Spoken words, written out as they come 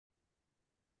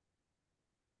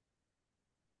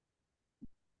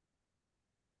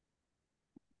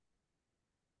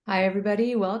Hi,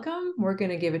 everybody. Welcome. We're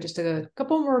going to give it just a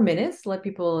couple more minutes, let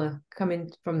people come in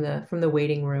from the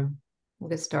waiting room. We'll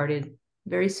get started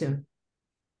very soon.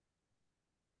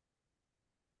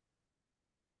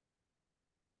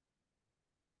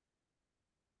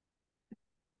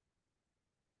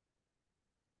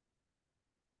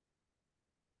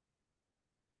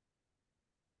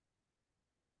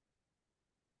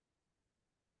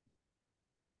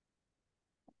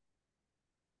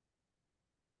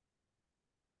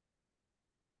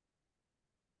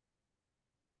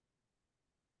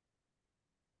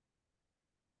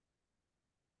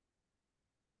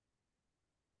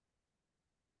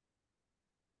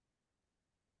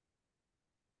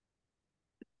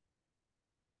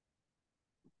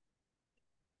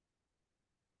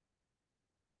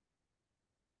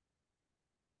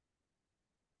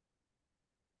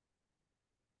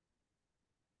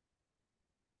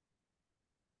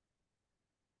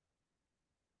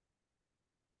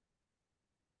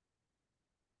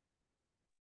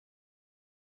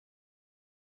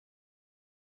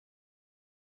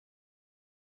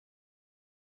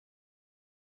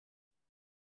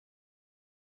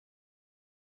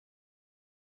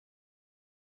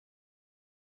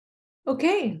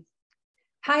 Okay.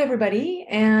 Hi, everybody,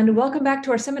 and welcome back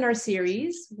to our seminar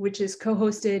series, which is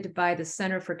co-hosted by the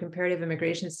Center for Comparative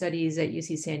Immigration Studies at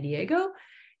UC San Diego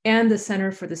and the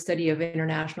Center for the Study of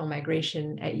International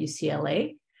Migration at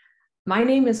UCLA. My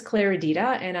name is Claire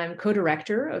Edita, and I'm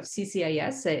co-director of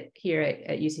CCIS here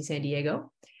at UC San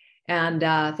Diego. And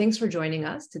thanks for joining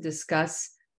us to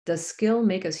discuss Does Skill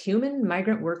Make Us Human?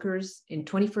 Migrant Workers in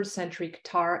 21st Century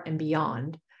Qatar and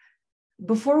Beyond.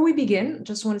 Before we begin,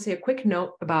 just want to say a quick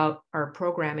note about our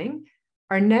programming.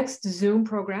 Our next Zoom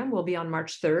program will be on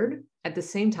March 3rd at the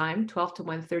same time, 12 to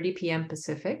 1:30 p.m.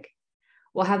 Pacific.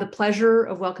 We'll have the pleasure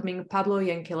of welcoming Pablo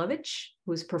Yankelevich,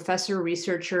 who's professor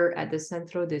researcher at the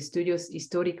Centro de Estudios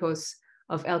Históricos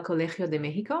of El Colegio de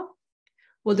Mexico.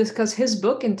 We'll discuss his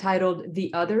book entitled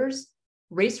The Others,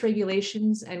 Race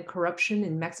Regulations and Corruption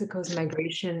in Mexico's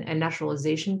Migration and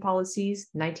Naturalization Policies,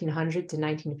 1900 to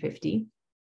 1950.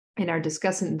 And our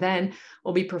discussant then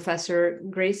will be Professor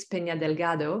Grace Peña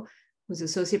Delgado, who's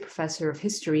Associate Professor of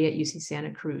History at UC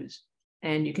Santa Cruz.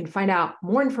 And you can find out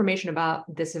more information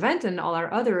about this event and all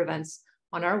our other events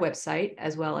on our website,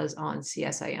 as well as on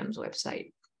CSIM's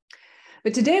website.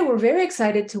 But today we're very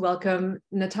excited to welcome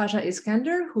Natasha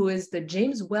Iskander, who is the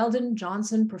James Weldon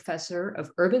Johnson Professor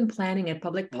of Urban Planning and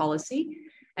Public Policy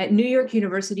at New York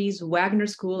University's Wagner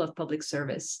School of Public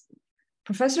Service.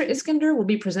 Professor Iskander will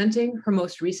be presenting her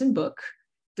most recent book,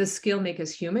 Does Skill Make Us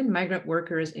Human? Migrant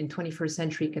Workers in 21st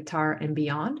Century Qatar and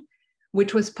Beyond,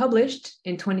 which was published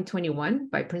in 2021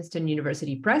 by Princeton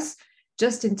University Press,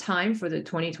 just in time for the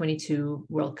 2022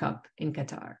 World Cup in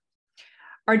Qatar.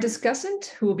 Our discussant,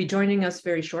 who will be joining us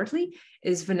very shortly,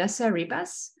 is Vanesa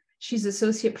Ribas. She's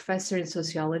Associate Professor in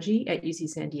Sociology at UC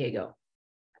San Diego.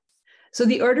 So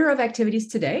the order of activities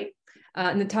today,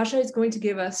 Natasha is going to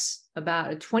give us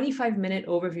about a 25-minute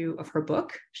overview of her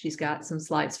book. She's got some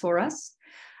slides for us.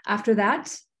 After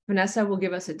that, Vanessa will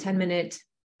give us a 10-minute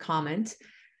comment,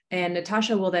 and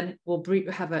Natasha will then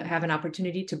have an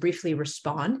opportunity to briefly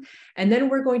respond. And then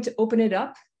we're going to open it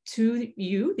up to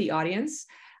you, the audience.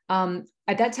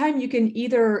 At that time, you can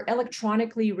either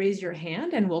electronically raise your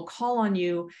hand and we'll call on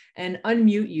you and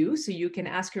unmute you so you can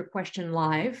ask your question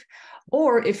live.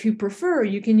 Or if you prefer,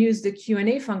 you can use the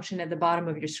Q&A function at the bottom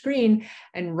of your screen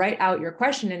and write out your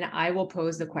question, and I will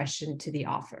pose the question to the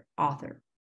author.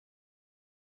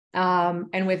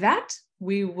 And with that,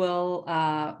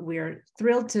 we're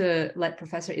thrilled to let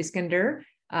Professor Iskander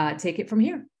take it from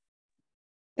here.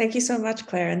 Thank you so much,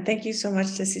 Claire, and thank you so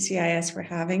much to CCIS for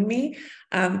having me.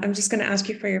 I'm just going to ask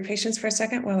you for your patience for a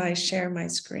second while I share my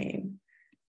screen.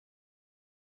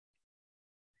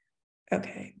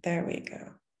 Okay, there we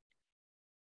go.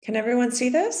 Can everyone see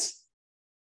this?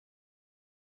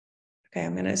 Okay,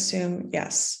 I'm going to assume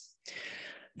yes.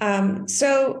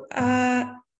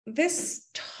 This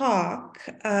talk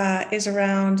is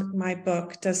around my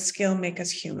book, Does Skill Make Us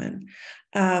Human?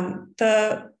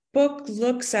 The book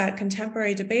looks at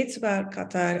contemporary debates about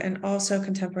Qatar and also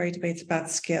contemporary debates about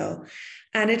skill.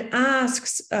 And it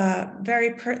asks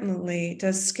very pertinently,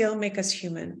 does skill make us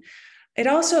human? It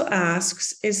also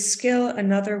asks, is skill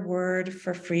another word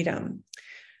for freedom?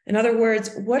 In other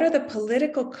words, what are the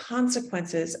political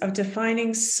consequences of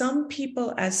defining some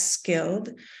people as skilled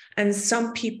and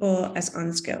some people as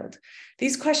unskilled?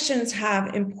 These questions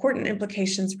have important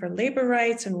implications for labor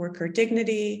rights and worker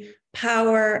dignity,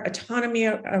 power, autonomy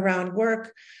around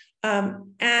work,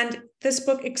 And this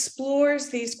book explores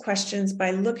these questions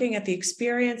by looking at the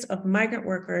experience of migrant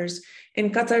workers in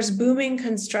Qatar's booming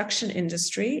construction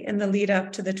industry in the lead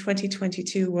up to the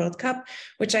 2022 World Cup,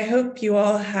 which I hope you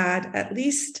all had at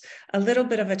least a little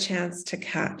bit of a chance to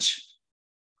catch.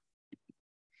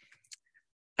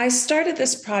 I started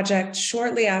this project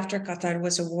shortly after Qatar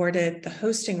was awarded the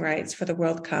hosting rights for the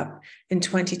World Cup in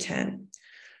 2010.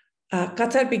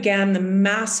 Qatar began the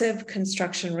massive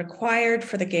construction required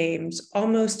for the Games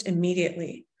almost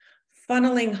immediately,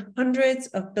 funneling hundreds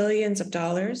of billions of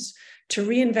dollars to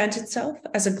reinvent itself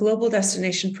as a global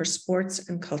destination for sports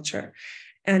and culture.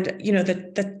 And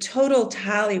the total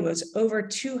tally was over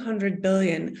 200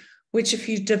 billion, which if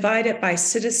you divide it by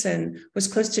citizen was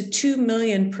close to 2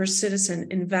 million per citizen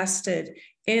invested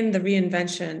in the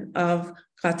reinvention of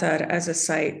Qatar as a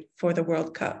site for the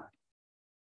World Cup.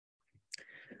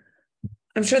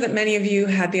 I'm sure that many of you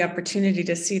had the opportunity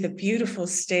to see the beautiful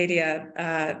stadia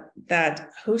that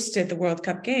hosted the World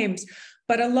Cup Games,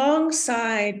 but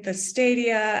alongside the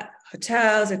stadia,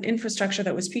 hotels, and infrastructure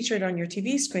that was featured on your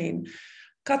TV screen,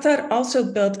 Qatar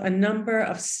also built a number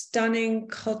of stunning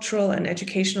cultural and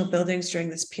educational buildings during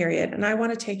this period, and I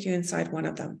want to take you inside one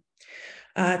of them.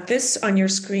 This on your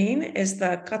screen is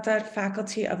the Qatar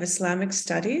Faculty of Islamic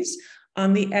Studies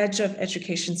on the edge of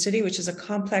Education City, which is a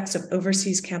complex of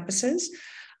overseas campuses.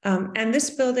 And this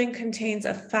building contains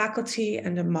a faculty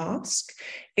and a mosque.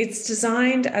 It's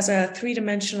designed as a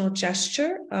three-dimensional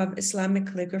gesture of Islamic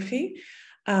calligraphy.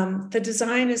 The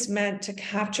design is meant to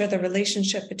capture the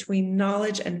relationship between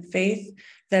knowledge and faith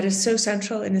that is so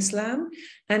central in Islam,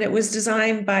 and it was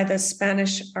designed by the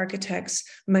Spanish architects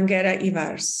Manguera y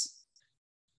Vars.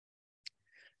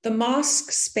 The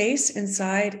mosque space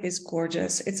inside is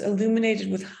gorgeous. It's illuminated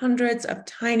with hundreds of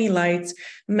tiny lights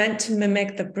meant to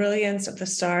mimic the brilliance of the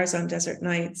stars on desert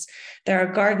nights. There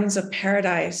are gardens of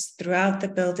paradise throughout the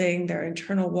building. There are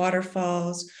internal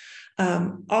waterfalls.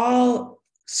 All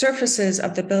surfaces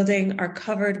of the building are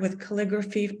covered with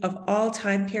calligraphy of all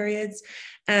time periods,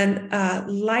 and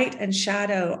light and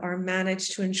shadow are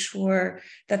managed to ensure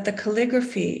that the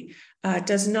calligraphy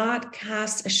does not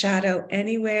cast a shadow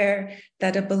anywhere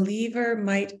that a believer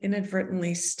might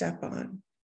inadvertently step on.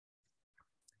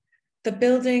 The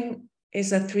building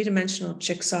is a three-dimensional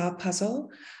jigsaw puzzle.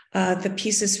 The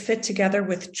pieces fit together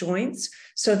with joints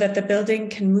so that the building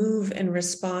can move in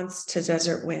response to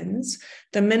desert winds.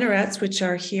 The minarets, which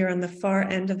are here on the far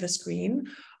end of the screen,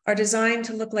 are designed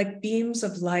to look like beams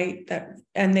of light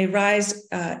and they rise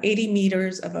 80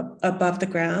 meters above the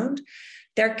ground.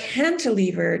 They're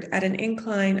cantilevered at an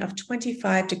incline of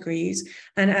 25 degrees,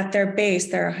 and at their base,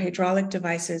 there are hydraulic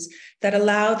devices that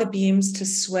allow the beams to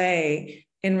sway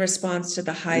in response to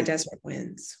the high desert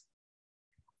winds.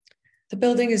 The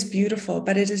building is beautiful,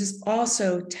 but it is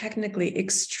also technically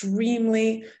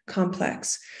extremely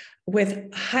complex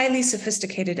with highly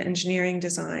sophisticated engineering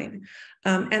design.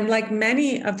 And like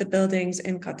many of the buildings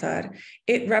in Qatar,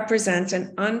 it represents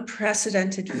an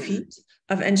unprecedented feat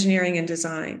of engineering and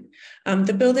design.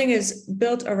 The building is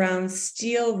built around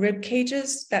steel rib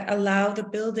cages that allow the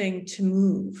building to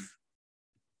move.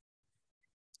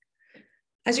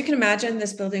 As you can imagine,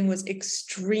 this building was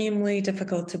extremely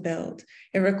difficult to build.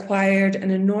 It required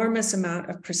an enormous amount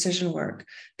of precision work.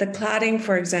 The cladding,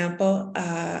 for example,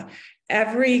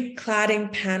 every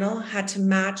cladding panel had to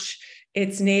match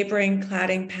its neighboring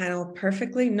cladding panel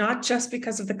perfectly, not just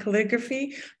because of the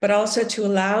calligraphy, but also to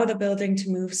allow the building to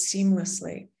move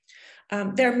seamlessly.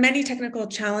 There are many technical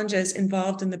challenges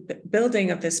involved in the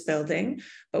building of this building,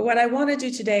 but what I want to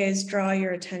do today is draw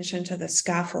your attention to the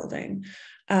scaffolding.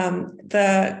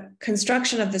 The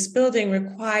construction of this building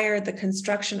required the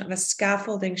construction of a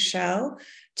scaffolding shell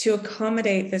to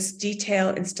accommodate this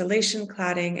detailed installation,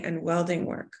 cladding, and welding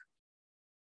work.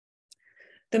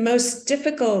 The most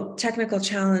difficult technical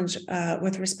challenge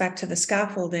with respect to the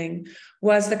scaffolding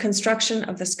was the construction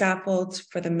of the scaffolds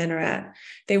for the minaret.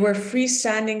 They were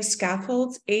freestanding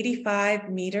scaffolds, 85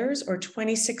 meters or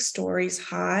 26 stories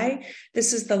high.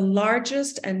 This is the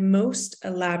largest and most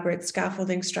elaborate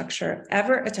scaffolding structure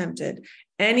ever attempted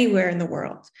anywhere in the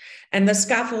world. And the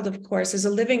scaffold, of course, is a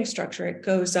living structure. It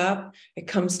goes up, it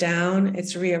comes down,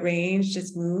 it's rearranged,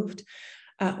 it's moved.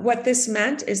 What this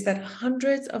meant is that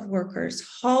hundreds of workers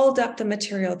hauled up the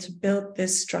material to build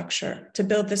this structure,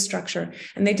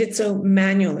 and they did so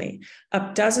manually,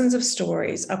 up dozens of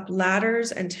stories, up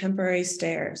ladders and temporary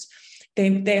stairs.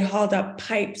 They hauled up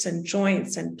pipes and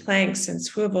joints and planks and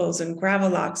swivels and gravel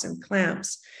locks and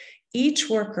clamps. Each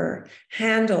worker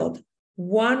handled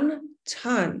 1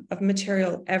 ton of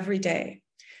material every day.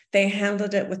 They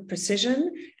handled it with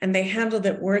precision, and they handled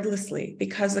it wordlessly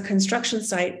because the construction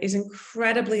site is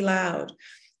incredibly loud,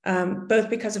 both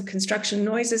because of construction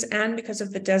noises and because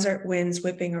of the desert winds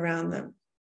whipping around them.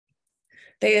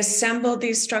 They assembled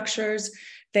these structures,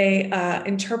 they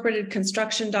interpreted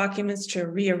construction documents to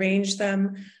rearrange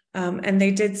them, and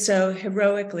they did so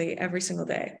heroically every single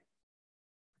day.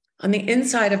 On the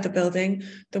inside of the building,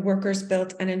 the workers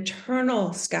built an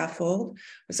internal scaffold. It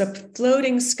was a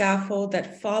floating scaffold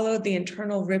that followed the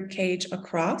internal rib cage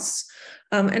across.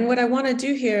 And what I want to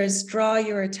do here is draw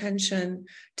your attention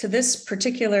to this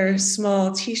particular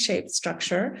small T-shaped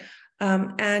structure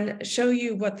and show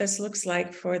you what this looks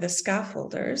like for the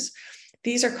scaffolders.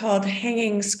 These are called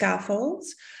hanging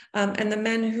scaffolds. And the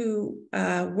men who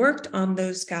worked on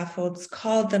those scaffolds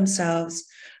called themselves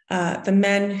the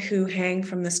men who hang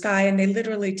from the sky, and they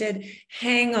literally did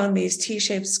hang on these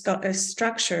T-shaped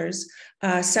structures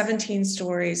 17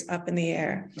 stories up in the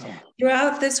air. Oh.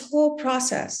 Throughout this whole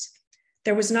process,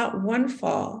 there was not one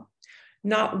fall,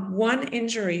 not one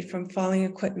injury from falling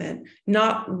equipment,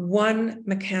 not one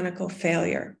mechanical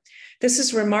failure. This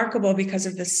is remarkable because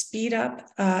of the speed up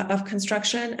of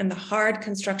construction and the hard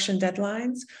construction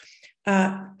deadlines.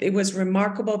 It was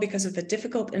remarkable because of the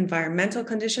difficult environmental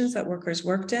conditions that workers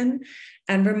worked in,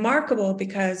 and remarkable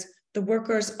because the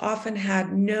workers often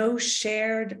had no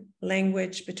shared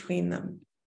language between them.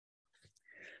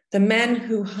 The men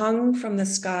who hung from the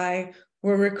sky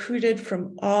were recruited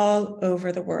from all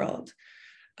over the world.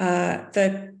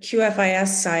 The QFIS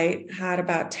site had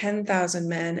about 10,000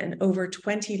 men, and over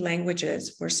 20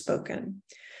 languages were spoken.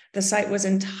 The site was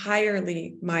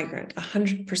entirely migrant,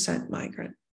 100%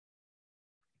 migrant.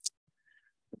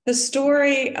 The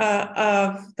story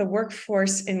of the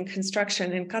workforce in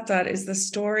construction in Qatar is the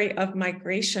story of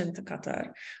migration to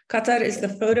Qatar. Qatar is the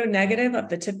photo negative of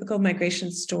the typical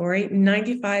migration story.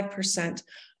 95%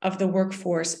 of the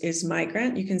workforce is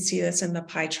migrant. You can see this in the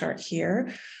pie chart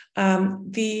here.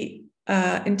 The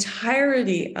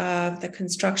entirety of the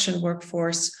construction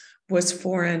workforce was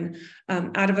foreign.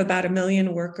 Out of about 1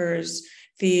 million workers,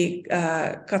 the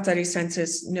Qatari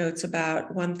census notes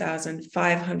about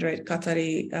 1,500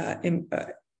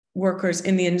 Qatari workers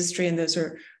in the industry, and those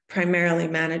are primarily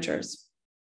managers.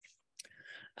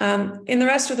 In the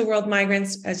rest of the world,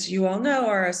 migrants, as you all know,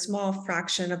 are a small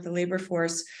fraction of the labor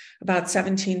force, about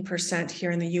 17%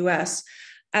 here in the US.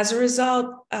 As a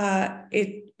result,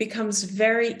 it becomes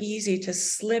very easy to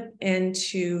slip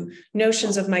into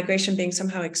notions of migration being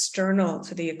somehow external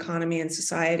to the economy and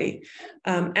society.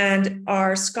 And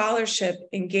our scholarship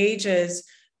engages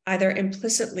either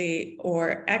implicitly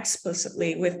or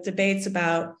explicitly with debates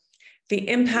about the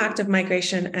impact of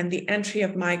migration and the entry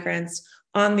of migrants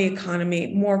on the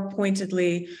economy, more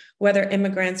pointedly, whether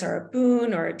immigrants are a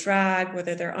boon or a drag,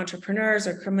 whether they're entrepreneurs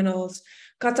or criminals.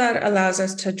 Qatar allows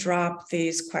us to drop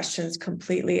these questions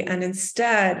completely and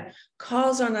instead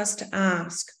calls on us to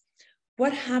ask,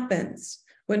 what happens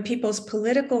when people's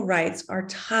political rights are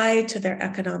tied to their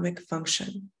economic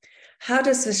function? How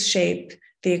does this shape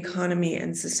the economy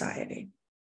and society?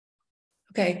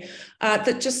 Okay,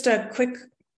 just a quick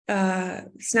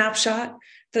snapshot.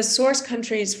 The source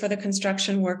countries for the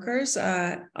construction workers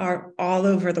are all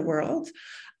over the world,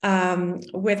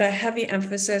 with a heavy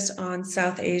emphasis on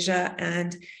South Asia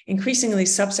and increasingly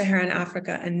sub-Saharan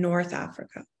Africa and North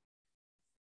Africa.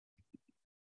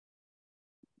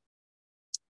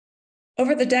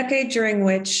 Over the decade during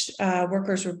which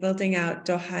workers were building out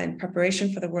Doha in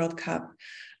preparation for the World Cup,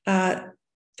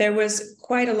 there was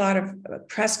quite a lot of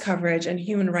press coverage and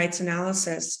human rights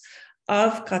analysis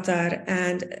of Qatar,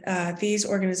 and these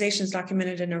organizations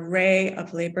documented an array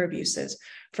of labor abuses,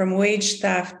 from wage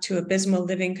theft to abysmal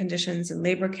living conditions in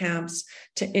labor camps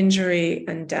to injury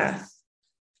and death.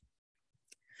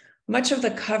 Much of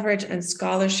the coverage and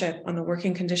scholarship on the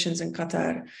working conditions in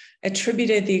Qatar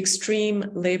attributed the extreme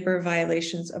labor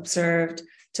violations observed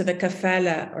to the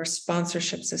kafala or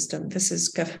sponsorship system. This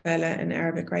is kafala in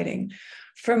Arabic writing.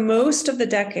 For most of the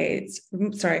decade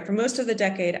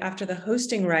after the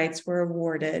hosting rights were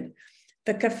awarded,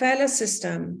 the kafala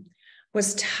system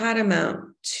was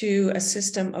tantamount to a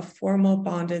system of formal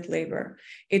bonded labor.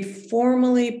 It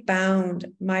formally bound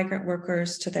migrant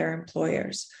workers to their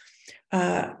employers.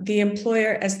 The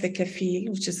employer, as the kafil,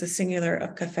 which is the singular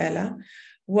of kafala,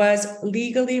 was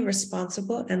legally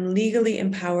responsible and legally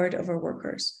empowered over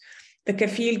workers. The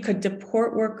kafil could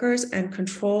deport workers and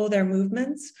control their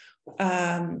movements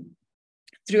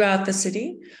throughout the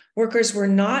city. Workers were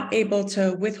not able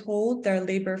to withhold their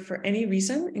labor for any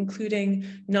reason, including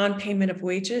non-payment of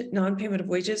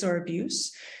wages or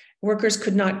abuse. Workers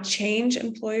could not change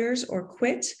employers or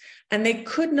quit, and they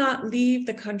could not leave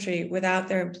the country without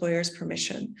their employer's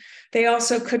permission. They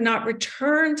also could not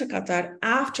return to Qatar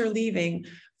after leaving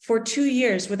for 2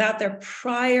 years without their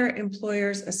prior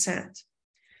employer's assent.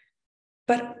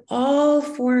 But all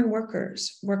foreign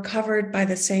workers were covered by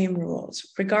the same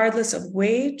rules, regardless of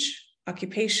wage,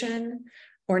 occupation,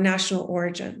 or national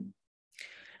origin.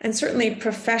 And certainly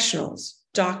professionals,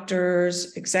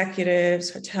 doctors, executives,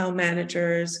 hotel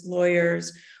managers,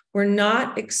 lawyers, were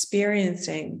not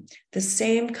experiencing the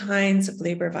same kinds of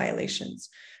labor violations.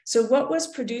 So what was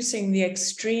producing the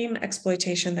extreme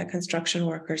exploitation that construction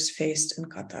workers faced in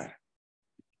Qatar?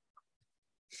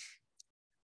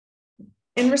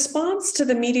 In response to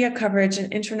the media coverage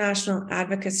and international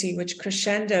advocacy, which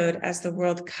crescendoed as the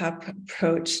World Cup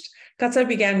approached, Qatar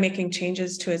began making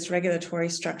changes to its regulatory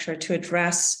structure to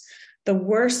address the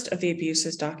worst of the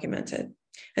abuses documented.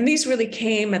 And these really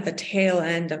came at the tail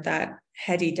end of that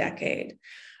heady decade.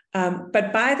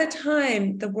 But by the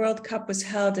time the World Cup was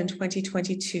held in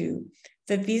 2022,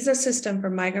 the visa system for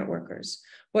migrant workers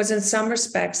was in some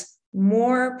respects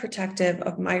more protective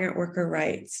of migrant worker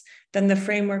rights than the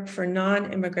framework for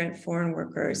non-immigrant foreign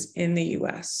workers in the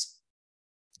US.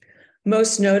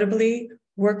 Most notably,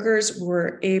 workers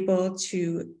were able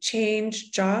to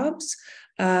change jobs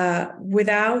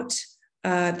without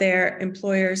their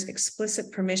employer's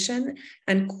explicit permission,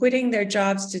 and quitting their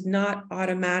jobs did not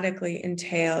automatically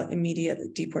entail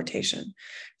immediate deportation.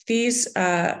 These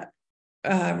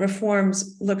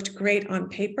reforms looked great on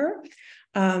paper.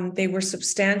 They were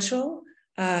substantial,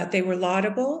 they were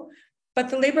laudable, but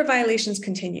the labor violations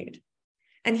continued.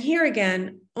 And here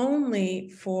again, only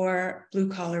for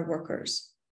blue-collar workers.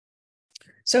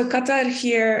 So Qatar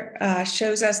here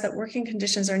shows us that working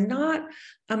conditions are not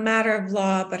a matter of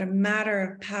law, but a matter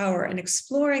of power, and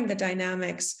exploring the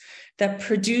dynamics that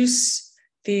produce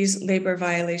these labor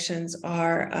violations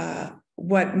are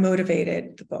what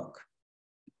motivated the book.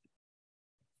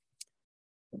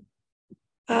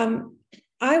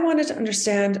 I wanted to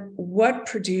understand what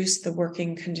produced the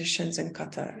working conditions in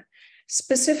Qatar.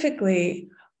 Specifically,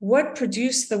 what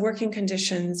produced the working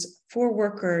conditions for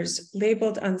workers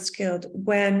labeled unskilled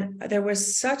when there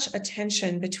was such a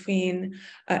tension between,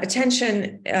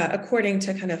 according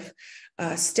to kind of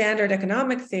standard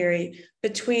economic theory,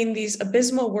 between these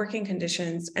abysmal working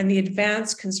conditions and the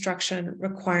advanced construction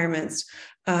requirements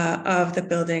of the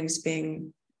buildings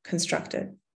being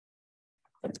constructed.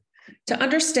 To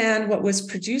understand what was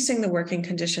producing the working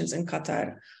conditions in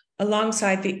Qatar,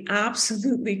 alongside the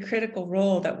absolutely critical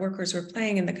role that workers were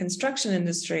playing in the construction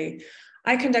industry,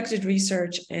 I conducted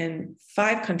research in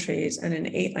 5 countries and in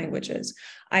 8 languages.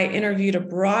 I interviewed a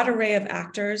broad array of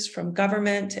actors, from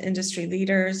government to industry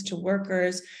leaders to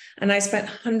workers, and I spent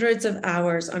hundreds of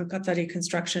hours on Qatari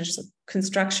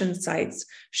construction sites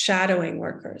shadowing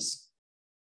workers.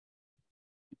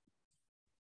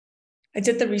 I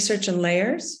did the research in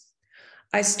layers.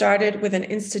 I started with an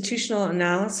institutional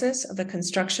analysis of the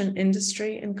construction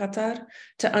industry in Qatar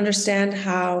to understand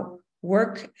how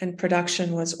work and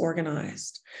production was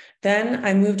organized. Then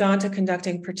I moved on to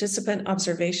conducting participant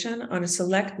observation on a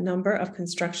select number of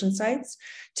construction sites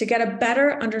to get a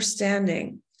better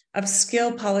understanding of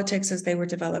skill politics as they were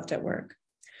developed at work.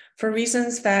 For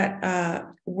reasons that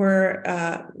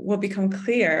will become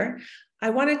clear, I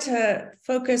wanted to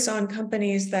focus on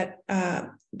companies that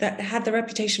had the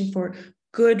reputation for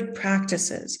good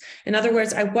practices. In other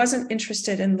words, I wasn't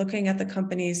interested in looking at the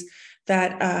companies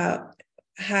that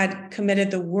had committed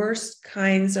the worst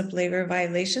kinds of labor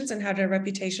violations and had a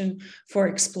reputation for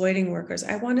exploiting workers.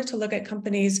 I wanted to look at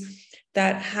companies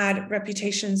that had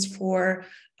reputations for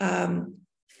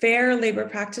fair labor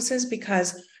practices,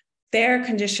 because their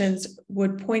conditions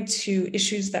would point to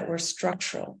issues that were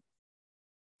structural.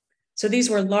 So these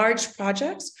were large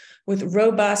projects with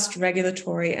robust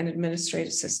regulatory and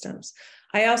administrative systems.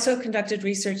 I also conducted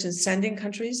research in sending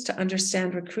countries to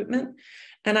understand recruitment,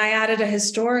 and I added a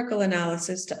historical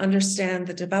analysis to understand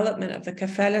the development of the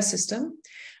kafala system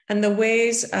and the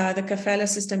ways the kafala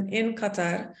system in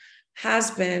Qatar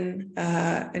has been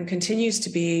and continues to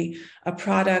be a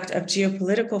product of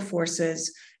geopolitical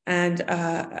forces and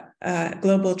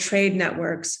global trade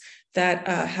networks that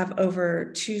have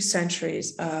over 2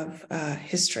 centuries of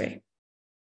history.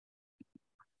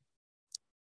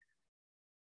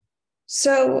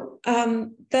 So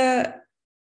the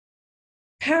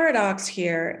paradox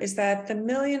here is that the 1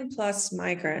 million+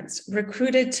 migrants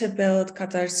recruited to build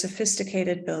Qatar's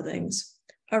sophisticated buildings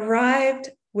arrived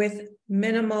with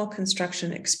minimal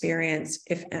construction experience,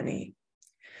 if any.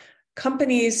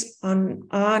 Companies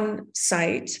on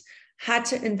site had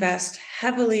to invest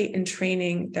heavily in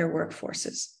training their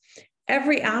workforces.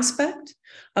 Every aspect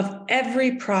of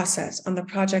every process on the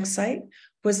project site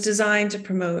was designed to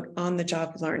promote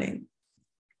on-the-job learning.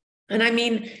 And I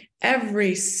mean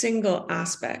every single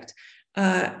aspect.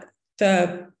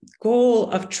 The goal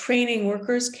of training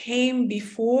workers came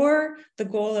before the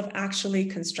goal of actually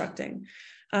constructing.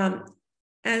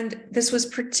 And this was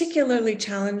particularly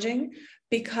challenging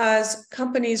because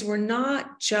companies were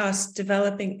not just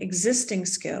developing existing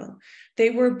skill. They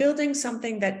were building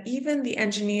something that even the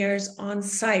engineers on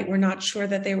site were not sure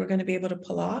that they were going to be able to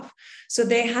pull off. So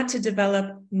they had to develop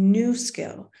new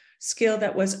skill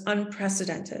that was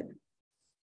unprecedented.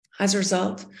 As a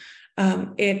result,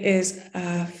 it is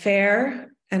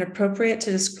fair and appropriate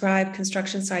to describe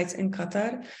construction sites in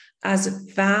Qatar as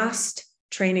vast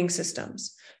training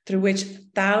systems through which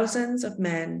thousands of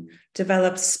men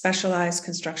develop specialized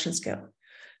construction skill.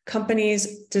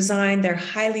 Companies design their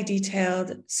highly detailed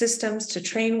systems to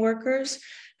train workers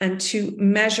and to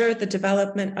measure the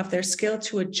development of their skill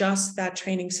to adjust that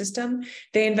training system.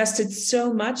 They invested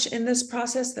so much in this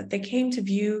process that they came to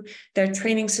view their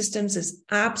training systems as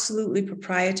absolutely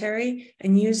proprietary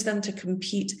and use them to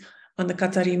compete on the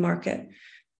Qatari market.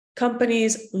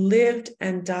 Companies lived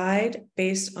and died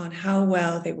based on how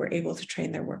well they were able to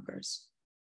train their workers.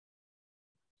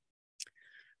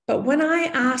 But when I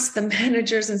asked the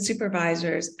managers and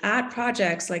supervisors at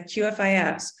projects like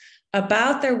QFIS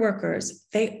about their workers,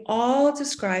 they all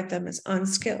described them as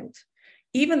unskilled,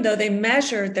 even though they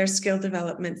measured their skill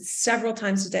development several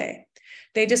times a day.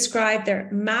 They described their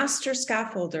master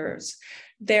scaffolders,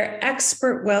 their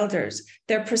expert welders,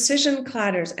 their precision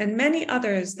cladders, and many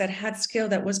others that had skill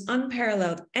that was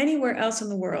unparalleled anywhere else in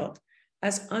the world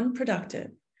as unproductive,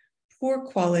 poor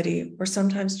quality, or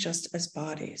sometimes just as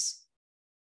bodies.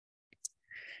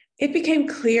 It became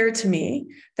clear to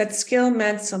me that skill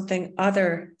meant something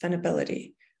other than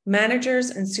ability.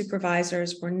 Managers and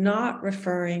supervisors were not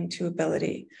referring to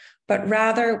ability, but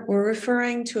rather were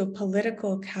referring to a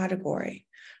political category.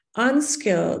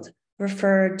 Unskilled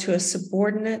referred to a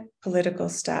subordinate political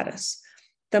status.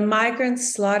 The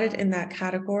migrants slotted in that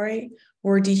category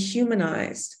were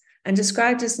dehumanized and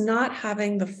described as not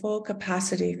having the full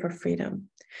capacity for freedom.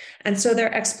 And so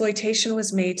their exploitation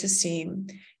was made to seem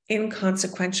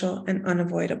inconsequential and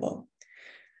unavoidable.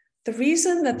 The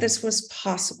reason that this was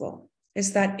possible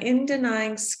is that in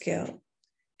denying skill,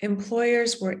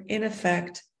 employers were in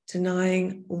effect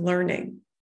denying learning.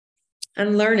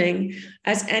 And learning,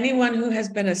 as anyone who has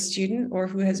been a student or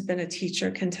who has been a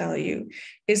teacher can tell you,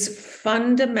 is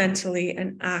fundamentally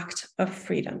an act of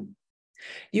freedom.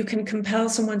 You can compel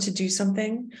someone to do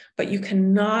something, but you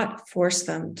cannot force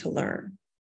them to learn.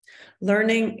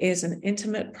 Learning is an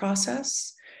intimate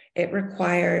process. It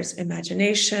requires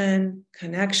imagination,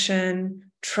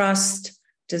 connection, trust,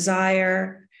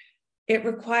 desire. It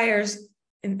requires,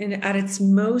 at its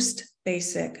most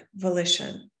basic,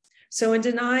 volition. So in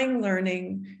denying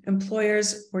learning,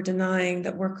 employers were denying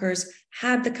that workers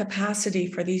had the capacity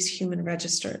for these human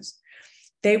registers.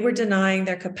 They were denying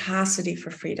their capacity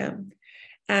for freedom.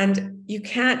 And you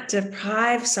can't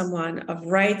deprive someone of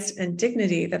rights and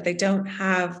dignity that they don't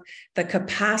have the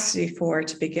capacity for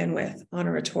to begin with on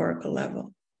a rhetorical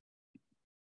level.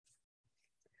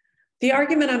 The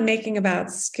argument I'm making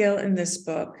about skill in this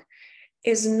book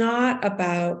is not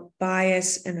about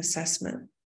bias in assessment.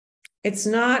 It's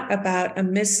not about a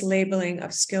mislabeling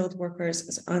of skilled workers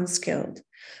as unskilled,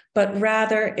 but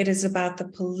rather it is about the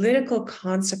political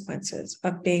consequences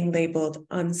of being labeled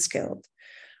unskilled.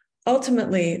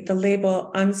 Ultimately, the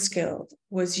label unskilled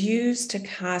was used to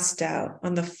cast doubt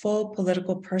on the full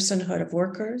political personhood of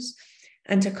workers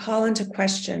and to call into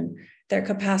question their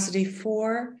capacity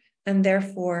for and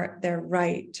therefore their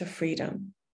right to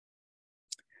freedom.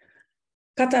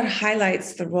 Qatar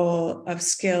highlights the role of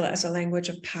skill as a language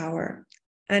of power.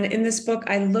 And in this book,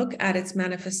 I look at its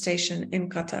manifestation in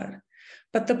Qatar.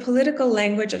 But the political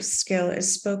language of skill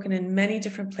is spoken in many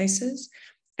different places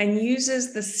and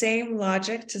uses the same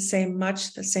logic to say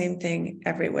much the same thing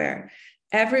everywhere.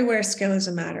 Everywhere, skill is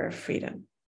a matter of freedom.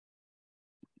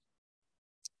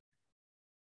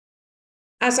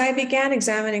 As I began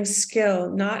examining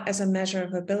skill, not as a measure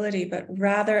of ability, but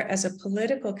rather as a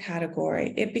political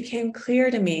category, it became clear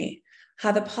to me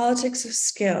how the politics of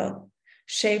skill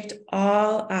shaped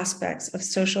all aspects of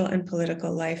social and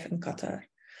political life in Qatar.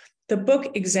 The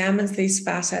book examines these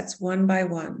facets one by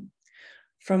one,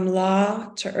 from law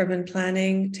to urban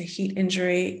planning to heat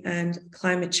injury and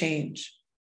climate change.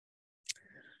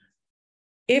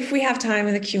 If we have time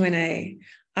in the Q&A,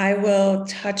 I will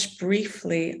touch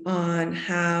briefly on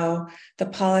how the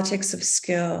politics of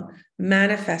skill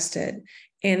manifested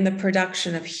in the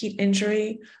production of heat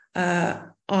injury,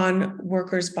 on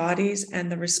workers' bodies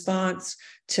and the response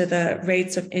to the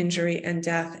rates of injury and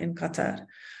death in Qatar.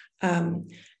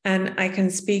 And I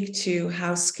can speak to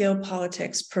how skill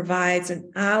politics provides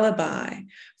an alibi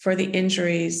for the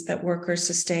injuries that workers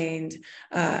sustained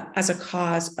as a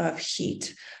cause of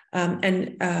heat,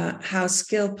 and how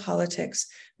skill politics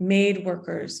made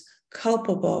workers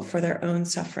culpable for their own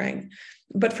suffering.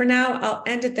 But for now, I'll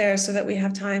end it there so that we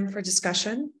have time for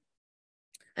discussion.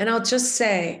 And I'll just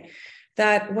say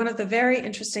that one of the very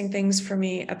interesting things for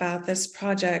me about this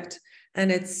project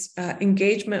and its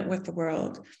engagement with the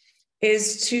world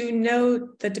is to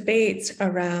note the debates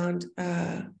around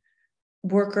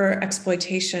worker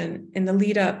exploitation in the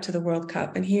lead up to the World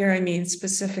Cup. And here I mean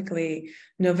specifically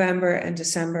November and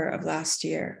December of last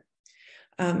year.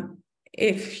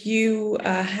 If you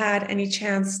had any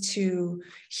chance to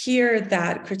hear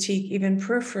that critique even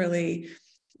peripherally,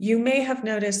 you may have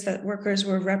noticed that workers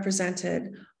were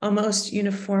represented almost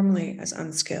uniformly as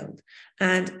unskilled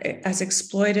and as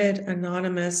exploited,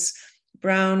 anonymous,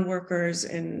 brown workers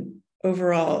in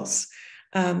overalls.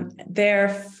 Their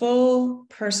full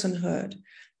personhood,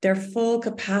 their full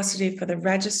capacity for the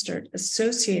registered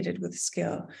associated with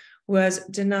skill was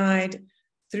denied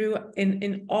through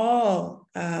in all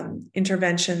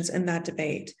interventions in that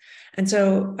debate. And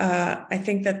so I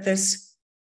think that this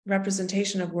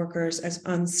representation of workers as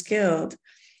unskilled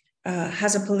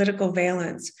has a political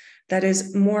valence that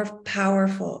is more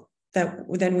powerful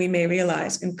than we may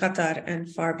realize in Qatar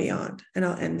and far beyond. And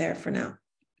I'll end there for now.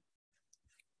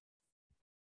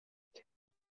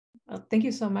 Thank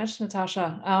you so much,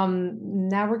 Natasha.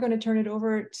 Now we're going to turn it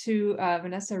over to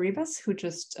Vanesa Ribas, who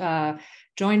just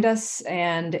joined us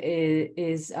and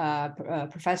is a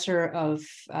professor of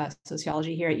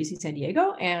sociology here at UC San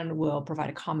Diego and will provide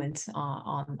a comment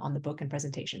on the book and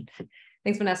presentation.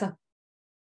 Thanks, Vanesa.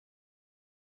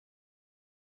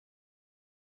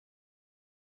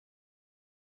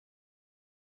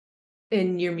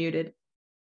 And you're muted.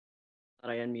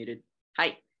 I unmuted.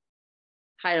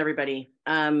 Hi, everybody.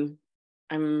 I'm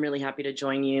really happy to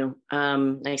join you.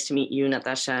 Nice to meet you,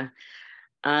 Natasha.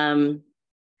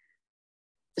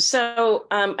 So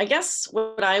I guess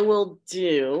what I will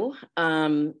do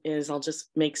is I'll just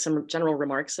make some general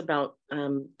remarks about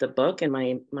the book and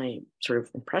my sort of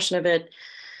impression of it.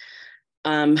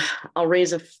 I'll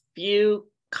raise a few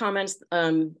comments,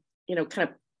 kind of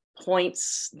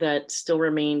points that still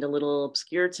remained a little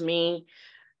obscure to me,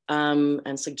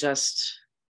 and suggest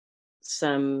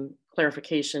some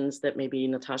clarifications that maybe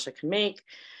Natasha can make,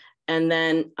 and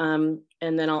then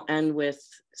I'll end with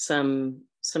some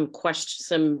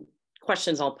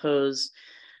questions I'll pose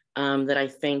that I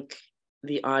think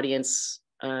the audience,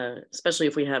 especially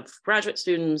if we have graduate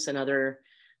students and other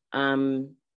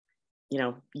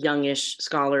youngish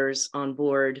scholars on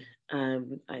board,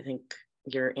 I think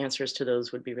your answers to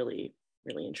those would be really,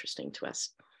 really interesting to us.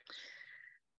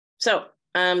 So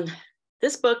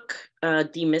this book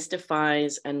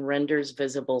demystifies and renders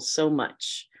visible so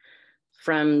much,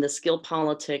 from the skill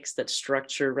politics that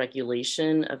structure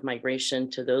regulation of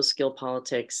migration to those skill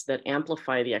politics that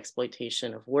amplify the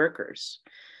exploitation of workers,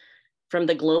 from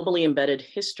the globally embedded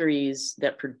histories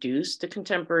that produce the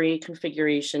contemporary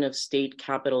configuration of state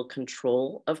capital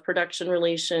control of production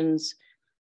relations,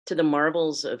 to the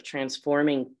marvels of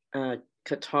transforming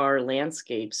Qatar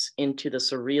landscapes into the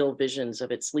surreal visions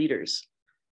of its leaders,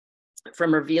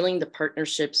 from revealing the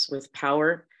partnerships with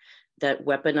power that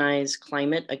weaponize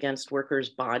climate against workers'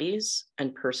 bodies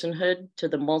and personhood, to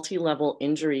the multi-level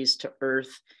injuries to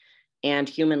earth and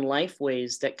human life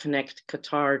ways that connect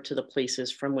Qatar to the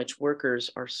places from which workers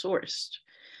are sourced.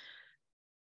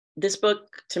 This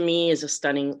book, to me, is a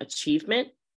stunning achievement: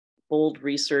 bold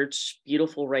research,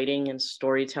 beautiful writing and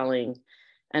storytelling,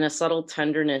 and a subtle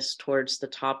tenderness towards the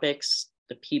topics,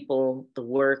 the people, the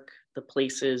work, the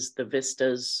places, the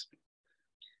vistas.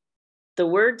 The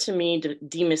word, to me,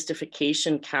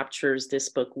 demystification, captures this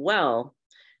book well,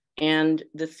 and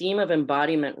the theme of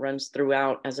embodiment runs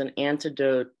throughout as an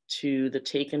antidote to the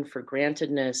taken for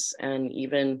grantedness and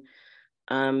even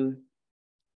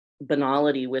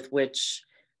banality with which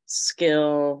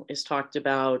skill is talked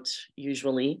about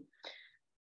usually.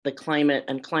 The climate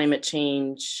and climate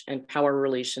change and power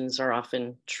relations are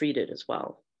often treated as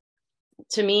well.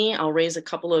 To me, I'll raise a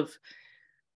couple of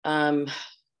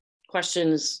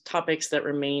questions, topics that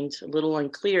remained a little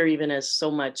unclear, even as so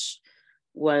much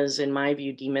was, in my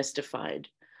view, demystified.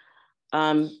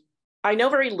 I know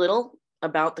very little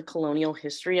about the colonial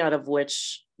history out of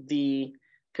which the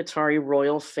Qatari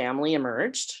royal family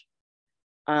emerged.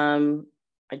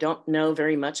 I don't know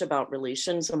very much about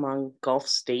relations among Gulf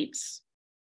states.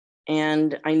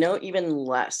 And I know even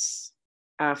less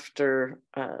after,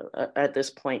 at this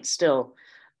point still,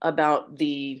 about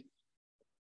the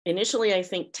initially, I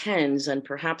think, tens and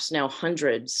perhaps now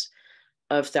hundreds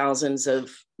of thousands of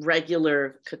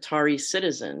regular Qatari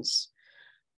citizens.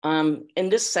 In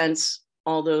this sense,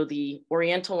 although the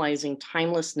orientalizing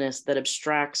timelessness that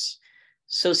abstracts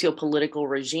socio-political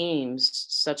regimes,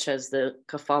 such as the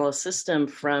kafala system,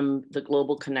 from the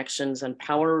global connections and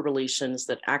power relations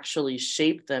that actually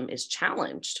shape them is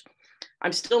challenged,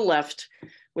 I'm still left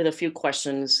with a few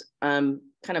questions, kind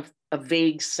of a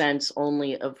vague sense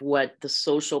only of what the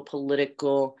social,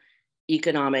 political,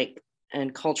 economic,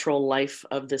 and cultural life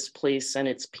of this place and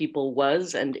its people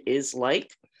was and is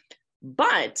like.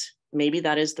 But maybe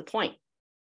that is the point.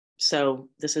 So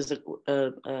this is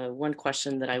one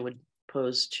question that I would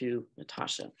pose to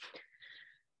Natasha.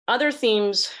 Other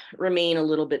themes remain a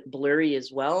little bit blurry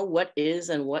as well. What is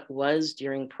and what was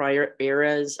during prior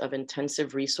eras of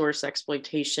intensive resource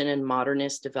exploitation and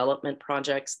modernist development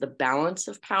projects, the balance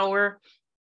of power,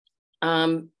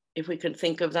 if we could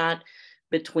think of that,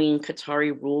 between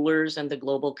Qatari rulers and the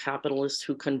global capitalists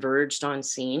who converged on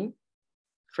scene.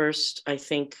 First, I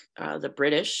think the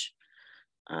British,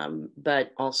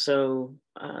 but also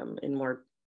in more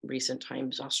recent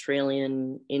times,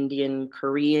 Australian, Indian,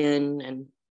 Korean, and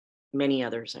many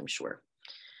others, I'm sure.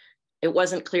 It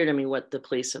wasn't clear to me what the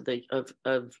place of the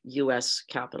US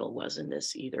capital was in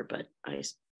this either, but I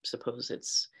suppose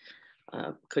it's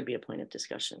could be a point of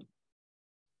discussion.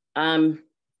 Are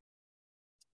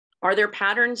there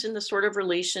patterns in the sort of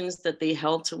relations that they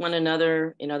held to one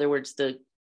another? In other words, the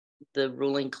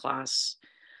ruling class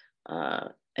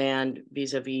and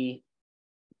vis-a-vis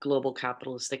global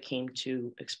capitalists that came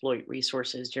to exploit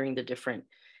resources during the different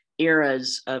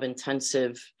eras of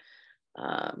intensive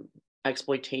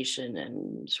exploitation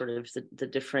and sort of the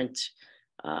different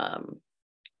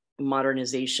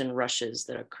modernization rushes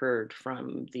that occurred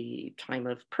from the time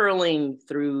of pearling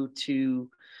through to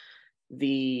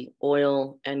the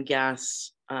oil and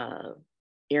gas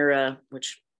era,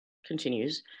 which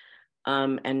continues,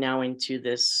 and now into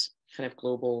this kind of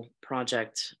global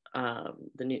project,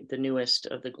 the newest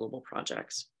of the global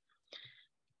projects.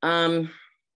 I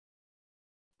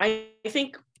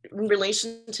think in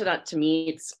relation to that, to me,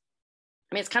 it's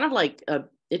kind of like,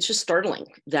 it's just startling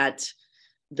that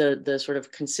the sort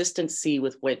of consistency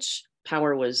with which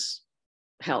power was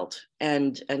held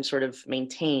and sort of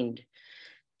maintained.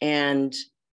 And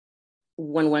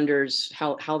one wonders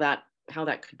how that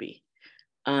could be.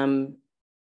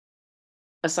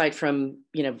 Aside from,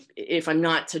 you know, if I'm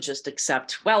not to just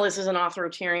accept, well, this is an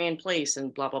authoritarian place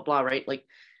and blah, blah, blah, right? Like,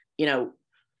 you know,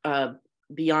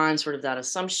 beyond sort of that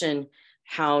assumption,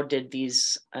 how did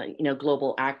these, you know,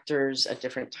 global actors at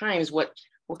different times, what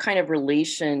kind of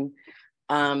relation,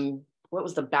 what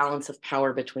was the balance of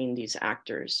power between these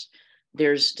actors?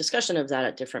 There's discussion of that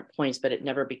at different points, but it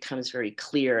never becomes very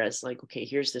clear as like, okay,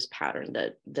 here's this pattern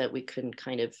that we can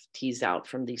kind of tease out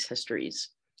from these histories.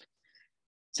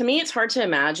 To me, it's hard to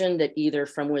imagine that either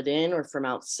from within or from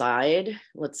outside,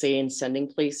 let's say in sending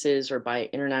places or by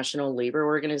international labor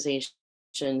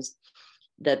organizations,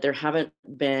 that there haven't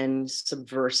been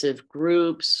subversive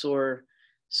groups or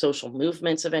social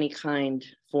movements of any kind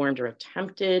formed or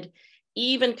attempted,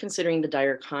 even considering the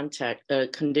dire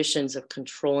conditions of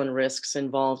control and risks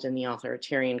involved in the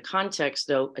authoritarian context,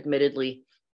 though admittedly,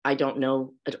 I don't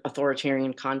know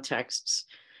authoritarian contexts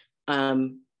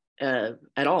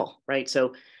at all, right?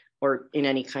 So, or in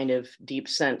any kind of deep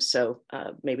sense. So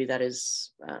maybe that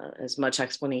is as much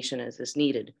explanation as is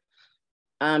needed.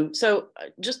 So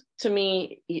just to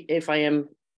me, if I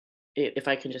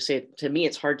can just say it, to me,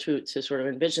 it's hard to sort of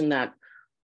envision that.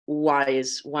 Why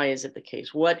is it the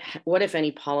case? What if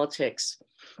any politics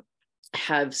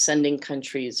have sending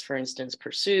countries, for instance,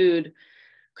 pursued?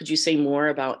 Could you say more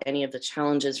about any of the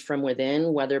challenges from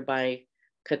within, whether by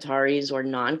Qataris or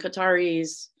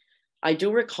non-Qataris? I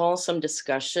do recall some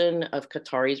discussion of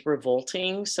Qataris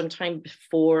revolting sometime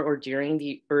before or during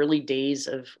the early days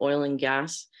of oil and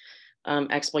gas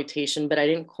exploitation, but I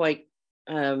didn't quite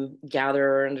gather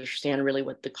or understand really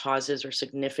what the causes or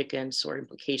significance or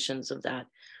implications of that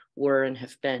were and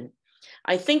have been.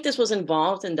 I think this was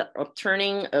involved in the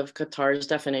upturning of Qatar's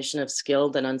definition of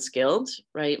skilled and unskilled,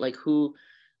 right? Like who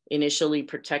initially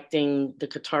protecting the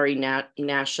Qatari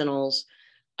nationals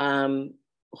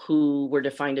who were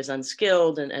defined as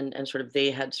unskilled and sort of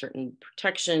they had certain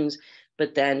protections,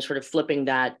 but then sort of flipping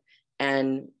that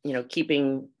and, you know,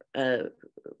 keeping, actually,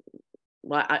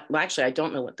 I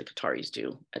don't know what the Qataris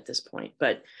do at this point,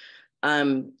 but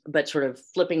sort of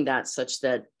flipping that such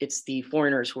that it's the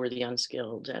foreigners who are the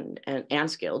unskilled and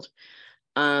skilled,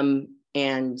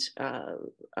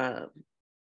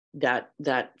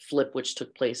 that flip, which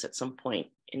took place at some point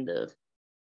in the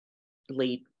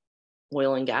late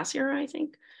oil and gas era, I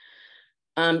think.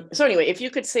 So anyway, if you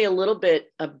could say a little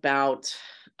bit about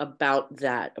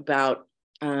that, about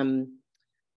kind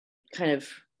of,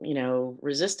 you know,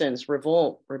 resistance,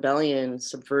 revolt, rebellion,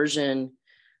 subversion.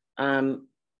 So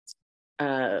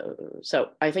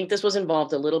I think this was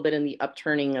involved a little bit in the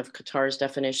upturning of Qatar's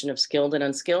definition of skilled and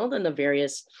unskilled, and the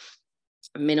various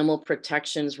minimal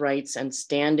protections, rights, and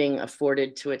standing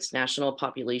afforded to its national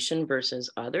population versus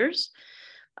others.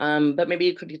 But maybe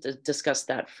you could discuss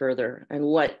that further, and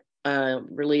what,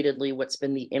 relatedly, what's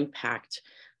been the impact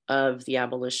of the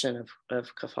abolition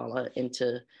of kafala in,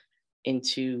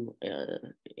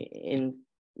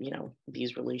 you know,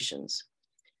 these relations.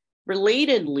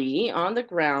 Relatedly, on the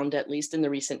ground, at least in the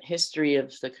recent history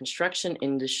of the construction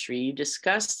industry, you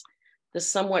discuss the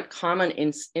somewhat common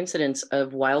incidents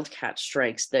of wildcat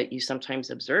strikes that you sometimes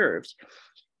observed.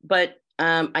 But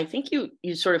I think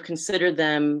you sort of consider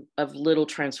them of little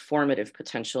transformative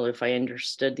potential, if I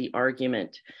understood the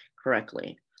argument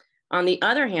correctly. On the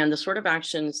other hand, the sort of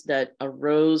actions that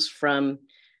arose from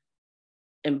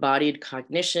embodied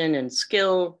cognition and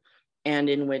skill, and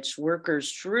in which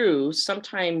workers drew,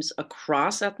 sometimes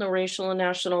across ethno-racial and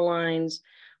national lines,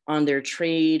 on their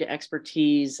trade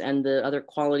expertise and the other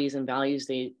qualities and values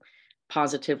they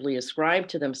positively ascribe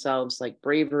to themselves, like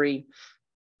bravery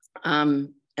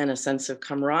and a sense of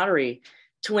camaraderie,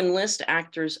 to enlist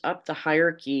actors up the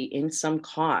hierarchy in some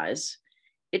cause.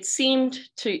 It seemed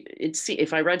to,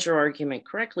 if I read your argument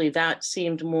correctly, that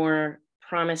seemed more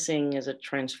promising as a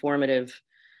transformative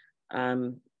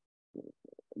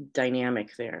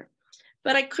dynamic there.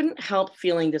 But I couldn't help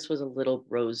feeling this was a little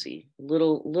rosy,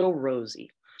 little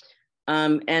rosy.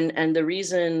 And the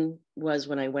reason was,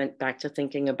 when I went back to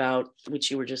thinking about, which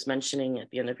you were just mentioning at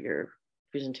the end of your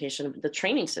presentation, the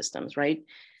training systems, right?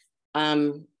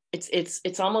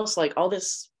 It's almost like all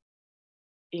this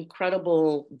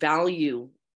incredible value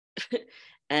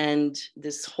and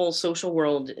this whole social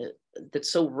world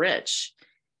that's so rich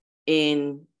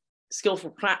in skillful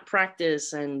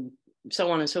practice and so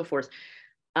on and so forth.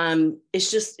 It's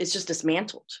just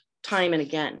dismantled time and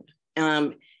again.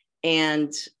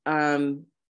 And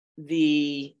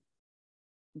the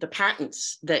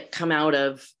patents that come out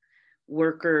of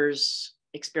workers'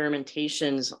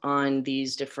 experimentations on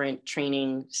these different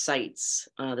training sites,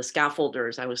 the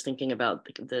scaffolders, I was thinking about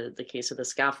the case of the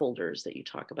scaffolders that you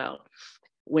talk about,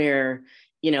 where,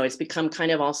 you know, it's become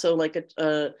kind of also like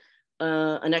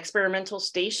an experimental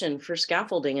station for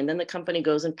scaffolding, and then the company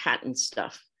goes and patents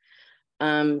stuff.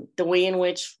 The way in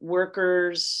which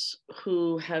workers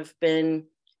who have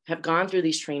gone through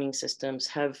these training systems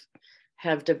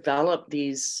have developed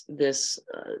this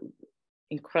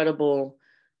incredible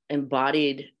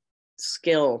embodied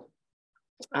skill.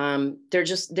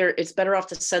 It's better off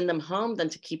to send them home than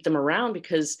to keep them around,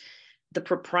 because the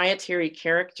proprietary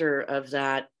character of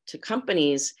that to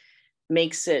companies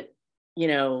makes it, you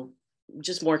know,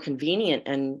 just more convenient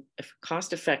and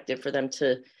cost effective for them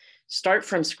to start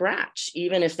from scratch,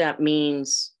 even if that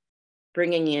means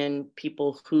bringing in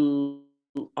people who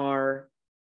are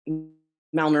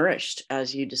malnourished,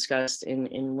 as you discussed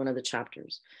in one of the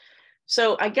chapters.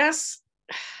 So I guess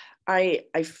I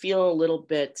feel a little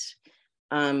bit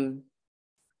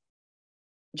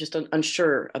just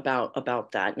unsure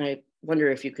about that, and I wonder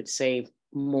if you could say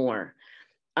more.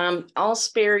 I'll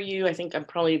spare you, I think I'm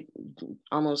probably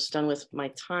almost done with my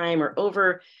time or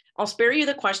over. I'll spare you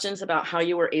the questions about how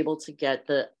you were able to get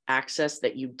the access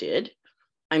that you did.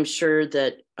 I'm sure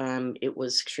that it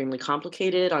was extremely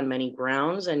complicated on many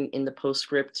grounds, and in the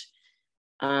postscript,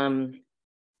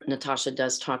 Natasha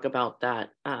does talk about that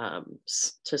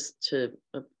to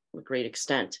a great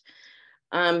extent.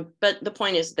 But the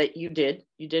point is that you did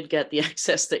get the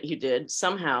access that you did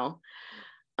somehow.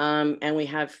 And we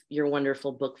have your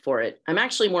wonderful book for it. I'm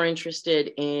actually more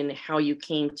interested in how you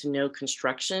came to know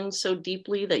construction so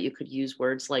deeply that you could use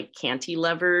words like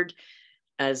cantilevered,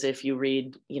 as if you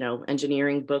read, you know,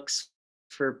 engineering books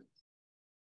for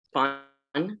fun.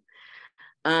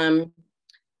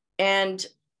 And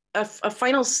a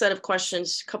final set of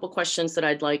questions, a couple questions that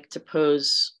I'd like to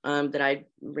pose that I'm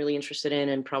really interested in,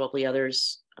 and probably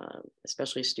others,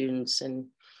 especially students and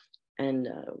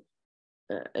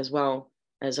as well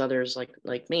as others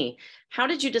like me. How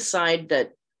did you decide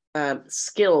that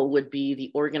skill would be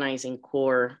the organizing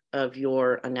core of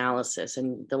your analysis?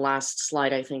 And the last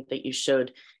slide, I think, that you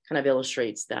showed kind of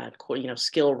illustrates that, you know,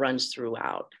 skill runs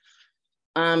throughout.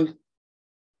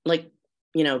 Like,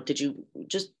 you know, did you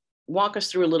just walk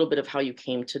us through a little bit of how you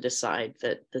came to decide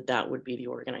that would be the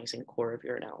organizing core of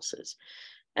your analysis?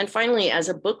 And finally, as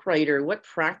a book writer, what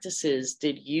practices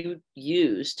did you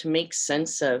use to make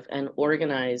sense of and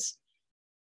organize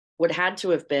what had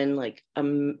to have been like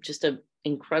just an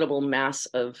incredible mass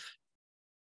of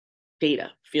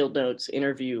data, field notes,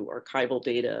 interview, archival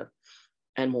data,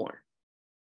 and more?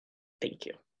 Thank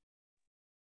you.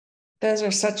 Those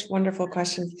are such wonderful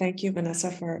questions. Thank you,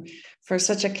 Vanesa, for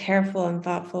such a careful and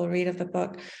thoughtful read of the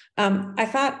book. I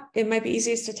thought it might be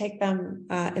easiest to take them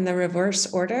in the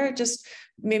reverse order, just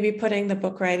maybe putting the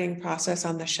book writing process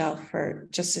on the shelf for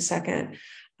just a second.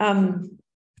 How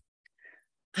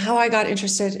I got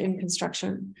interested in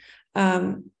construction.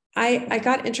 I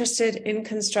got interested in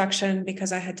construction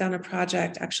because I had done a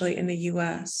project actually in the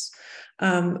US.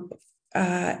 In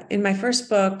my first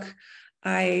book,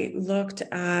 I looked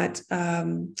at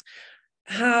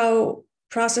how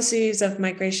processes of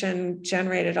migration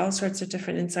generated all sorts of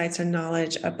different insights and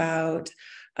knowledge about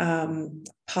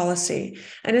policy.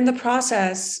 And in the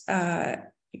process,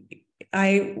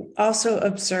 I also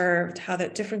observed how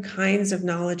that different kinds of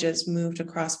knowledges moved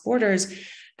across borders.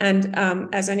 And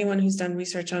as anyone who's done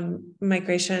research on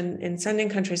migration in sending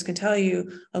countries can tell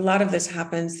you, a lot of this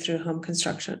happens through home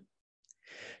construction.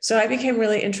 So I became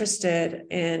really interested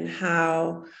in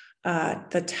how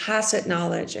the tacit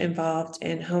knowledge involved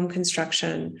in home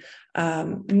construction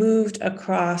moved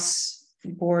across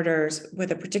borders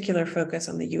with a particular focus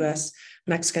on the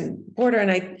US-Mexican border. And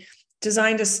I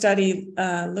designed a study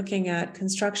looking at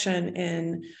construction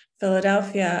in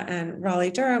Philadelphia and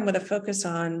Raleigh-Durham with a focus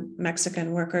on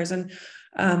Mexican workers. And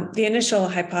the initial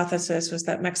hypothesis was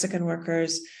that Mexican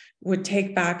workers would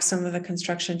take back some of the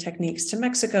construction techniques to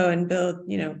Mexico and build,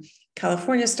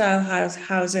 California-style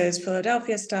houses,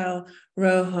 Philadelphia-style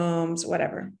row homes,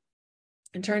 whatever.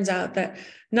 It turns out that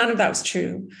none of that was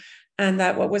true. And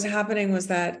that what was happening was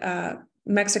that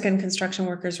Mexican construction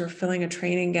workers were filling a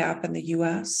training gap in the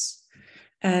US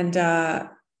and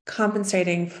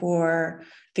compensating for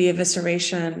the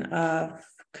evisceration of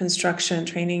construction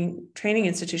training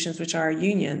institutions, which are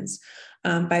unions,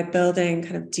 by building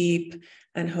kind of deep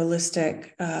and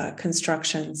holistic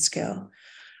construction skill.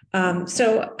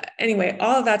 So anyway,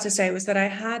 all of that to say was that I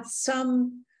had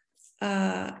some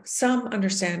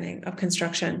understanding of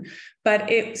construction,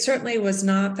 but it certainly was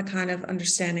not the kind of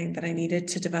understanding that I needed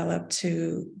to develop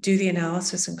to do the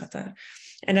analysis in Qatar.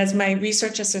 And as my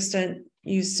research assistant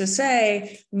used to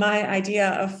say, my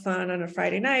idea of fun on a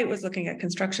Friday night was looking at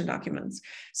construction documents.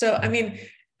 So,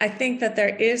 I think that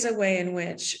there is a way in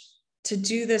which to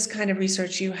do this kind of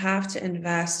research, you have to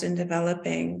invest in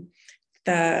developing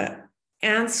the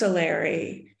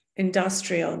ancillary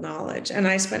industrial knowledge. And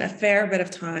I spent a fair bit of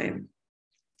time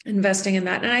investing in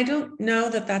that. And I don't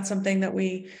know that that's something that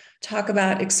we talk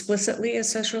about explicitly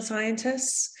as social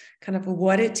scientists, kind of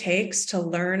what it takes to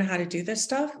learn how to do this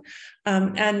stuff.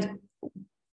 And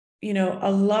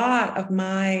a lot of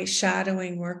my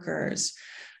shadowing workers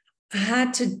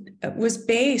was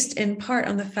based in part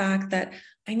on the fact that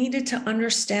I needed to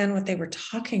understand what they were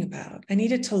talking about. I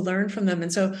needed to learn from them.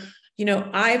 And so,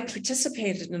 I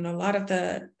participated in a lot of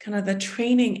the kind of the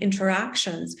training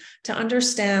interactions to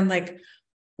understand, like,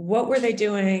 what were they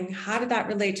doing? How did that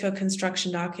relate to a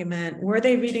construction document? Were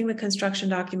they reading the construction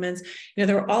documents?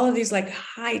 There were all of these like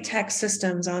high-tech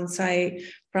systems on site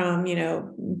from,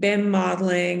 BIM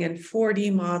modeling and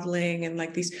 4D modeling and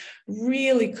like these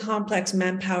really complex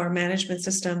manpower management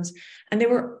systems. And they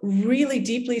were really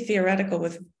deeply theoretical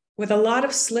with a lot of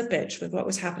slippage with what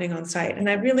was happening on site. And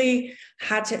I really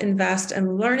had to invest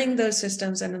in learning those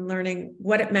systems and in learning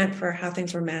what it meant for how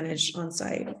things were managed on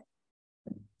site.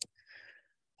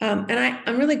 And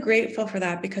I'm really grateful for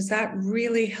that, because that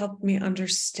really helped me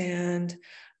understand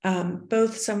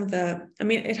both some of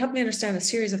it helped me understand a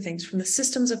series of things, from the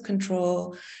systems of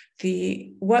control,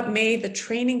 what made the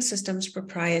training systems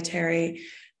proprietary,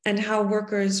 and how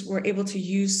workers were able to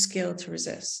use skill to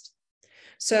resist.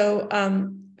 So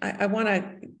I want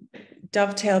to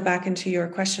dovetail back into your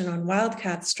question on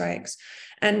wildcat strikes.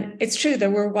 And it's true,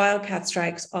 there were wildcat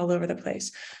strikes all over the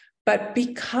place. But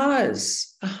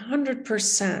because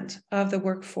 100% of the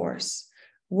workforce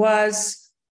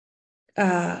was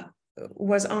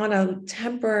on a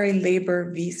temporary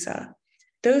labor visa,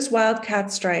 those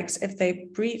wildcat strikes, if they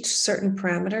breached certain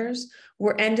parameters,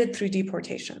 were ended through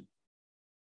deportation.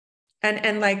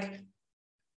 And like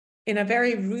in a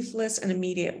very ruthless and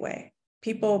immediate way.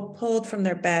 People pulled from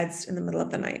their beds in the middle of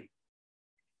the night.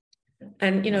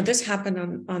 And this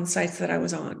happened on sites that I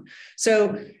was on.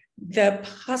 So the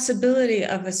possibility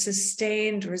of a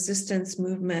sustained resistance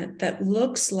movement that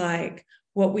looks like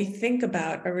what we think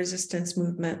about a resistance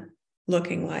movement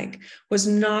looking like was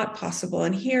not possible.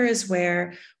 And here is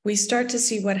where we start to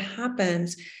see what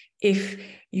happens if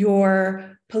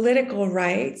your political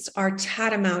rights are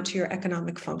tantamount to your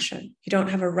economic function. You don't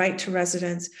have a right to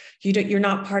residence. You're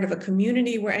not part of a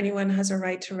community where anyone has a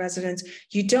right to residence.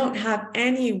 You don't have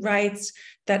any rights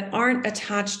that aren't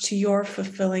attached to your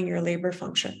fulfilling your labor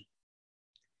function,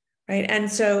 right? And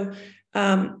so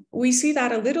we see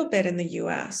that a little bit in the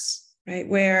US, right,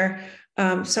 where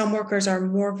some workers are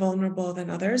more vulnerable than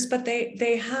others, but they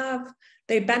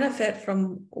benefit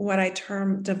from what I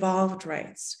term devolved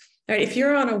rights. Right? If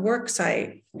you're on a work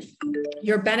site,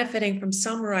 you're benefiting from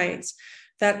some rights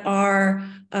that are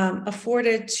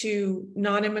afforded to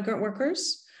non-immigrant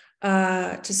workers,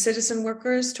 to citizen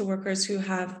workers, to workers who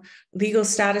have legal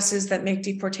statuses that make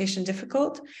deportation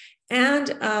difficult.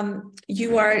 And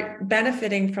you are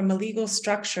benefiting from a legal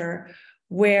structure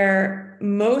where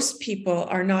most people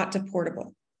are not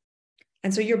deportable.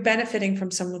 And so you're benefiting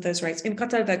from some of those rights. In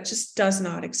Qatar, that just does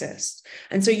not exist.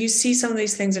 And so you see some of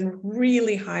these things in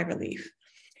really high relief.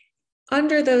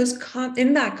 Under those,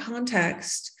 in that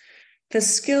context, the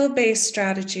skill-based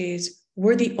strategies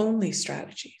were the only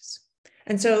strategies.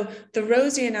 And so the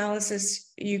rosy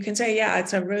analysis, you can say, yeah,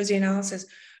 it's a rosy analysis,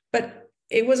 but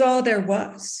it was all there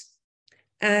was.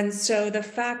 And so the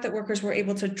fact that workers were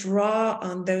able to draw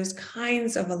on those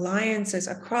kinds of alliances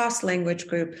across language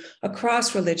group,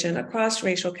 across religion, across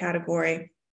racial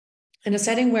category, in a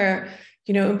setting where,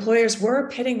 you know, employers were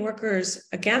pitting workers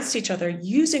against each other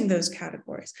using those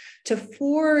categories to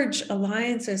forge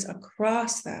alliances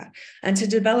across that and to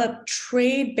develop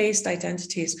trade-based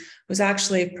identities was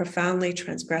actually profoundly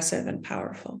transgressive and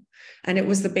powerful. And it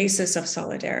was the basis of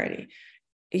solidarity.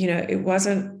 You know, it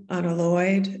wasn't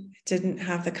unalloyed. Didn't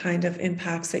have the kind of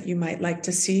impacts that you might like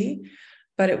to see,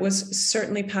 but it was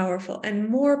certainly powerful, and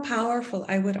more powerful,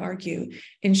 I would argue,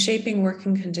 in shaping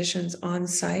working conditions on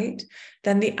site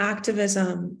than the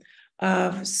activism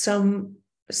of some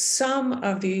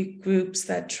of the groups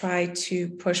that try to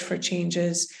push for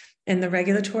changes in the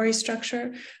regulatory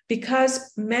structure,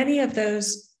 because many of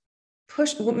those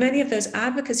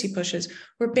advocacy pushes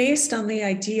were based on the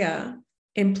idea,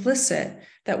 implicit,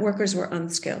 that workers were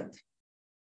unskilled.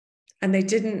 And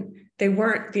they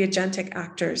weren't the agentic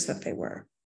actors that they were.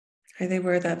 They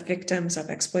were the victims of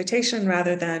exploitation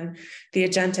rather than the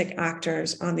agentic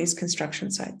actors on these construction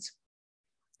sites.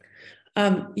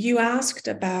 You asked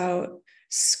about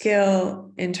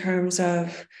skill in terms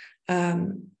of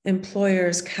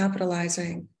employers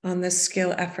capitalizing on the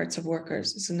skill efforts of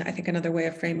workers. This is, I think, another way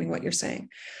of framing what you're saying.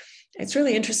 It's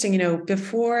really interesting, you know,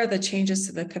 before the changes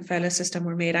to the kafala system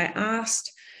were made, I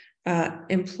asked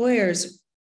employers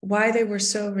why they were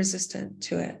so resistant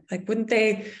to it. Like, wouldn't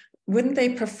they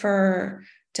prefer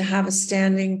to have a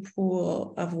standing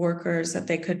pool of workers that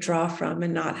they could draw from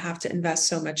and not have to invest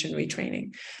so much in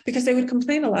retraining? Because they would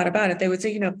complain a lot about it. They would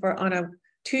say, you know, on a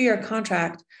 2-year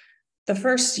contract, the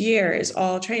first year is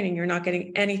all training. You're not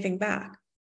getting anything back.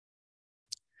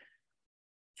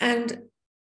 And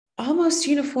almost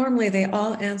uniformly, they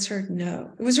all answered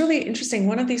no. It was really interesting.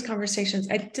 One of these conversations,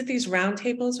 I did these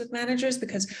roundtables with managers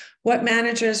because what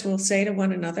managers will say to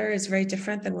one another is very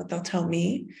different than what they'll tell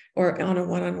me or on a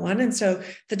one-on-one. And so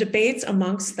the debates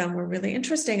amongst them were really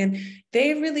interesting. And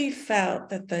they really felt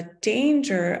that the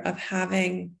danger of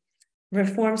having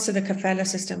reforms to the kafala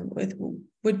system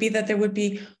would be that there would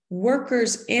be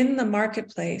workers in the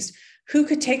marketplace who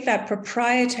could take that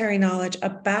proprietary knowledge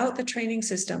about the training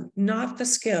system, not the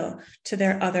skill, to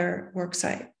their other work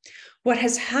site. What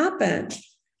has happened,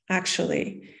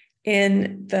 actually,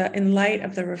 in light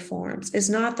of the reforms is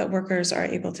not that workers are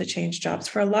able to change jobs.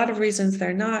 For a lot of reasons,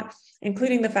 they're not,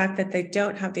 including the fact that they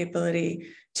don't have the ability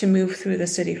to move through the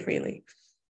city freely.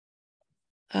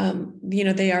 You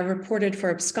know, they are reported for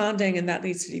absconding, and that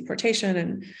leads to deportation.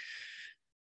 And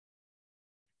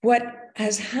what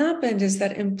has happened is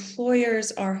that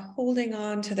employers are holding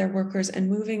on to their workers and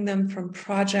moving them from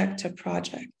project to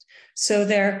project. So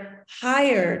they're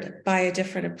hired by a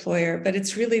different employer, but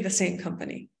it's really the same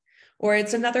company, or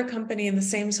it's another company in the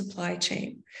same supply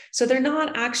chain. So they're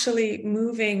not actually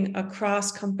moving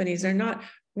across companies.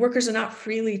 Workers are not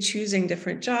freely choosing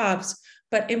different jobs,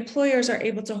 but employers are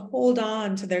able to hold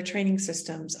on to their training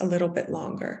systems a little bit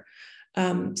longer.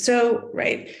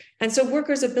 Right. And so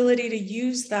workers' ability to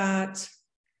use that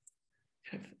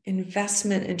kind of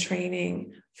investment in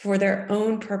training for their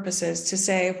own purposes, to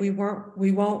say, if we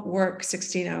won't work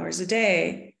 16 hours a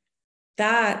day,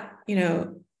 that, you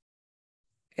know,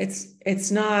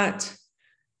 it's not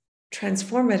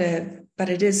transformative, but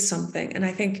it is something. And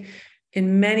I think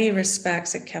in many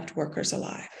respects, it kept workers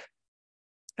alive.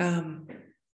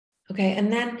 Okay.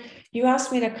 And then you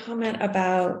asked me to comment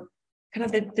about kind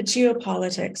of the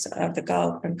geopolitics of the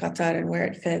Gulf and Qatar and where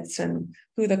it fits and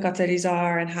who the Qataris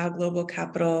are and how global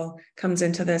capital comes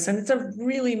into this. And it's a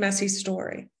really messy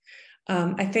story.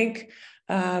 I think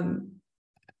Qatar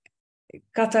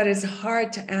is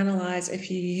hard to analyze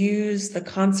if you use the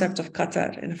concept of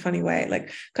Qatar in a funny way.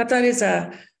 Like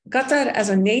Qatar as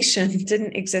a nation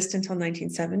didn't exist until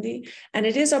 1970. And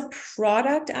it is a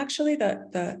product, actually,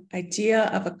 the idea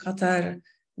of a Qatar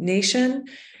nation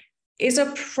is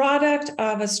a product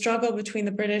of a struggle between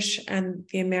the British and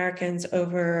the Americans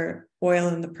over oil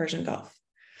in the Persian Gulf.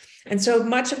 And so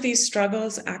much of these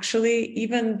struggles, actually,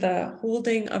 even the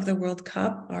holding of the World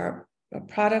Cup are a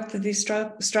product of these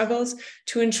struggles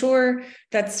to ensure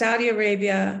that Saudi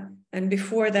Arabia, and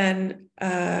before then,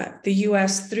 the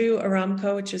US through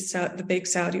Aramco, which is the big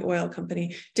Saudi oil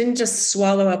company, didn't just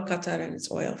swallow up Qatar and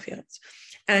its oil fields.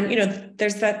 And,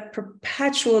 there's that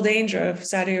perpetual danger of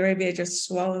Saudi Arabia just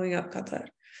swallowing up Qatar.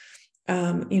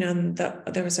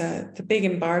 There was the big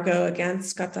embargo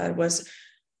against Qatar was,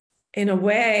 in a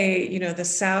way, the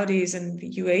Saudis and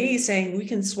the UAE saying, we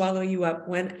can swallow you up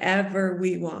whenever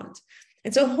we want.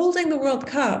 And so holding the World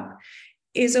Cup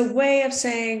is a way of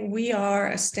saying we are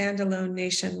a standalone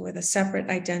nation with a separate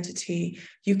identity.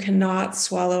 You cannot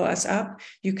swallow us up.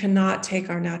 You cannot take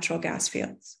our natural gas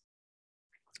fields.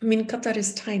 I mean, Qatar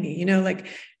is tiny,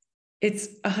 it's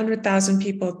 100,000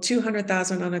 people,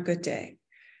 200,000 on a good day,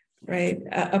 right?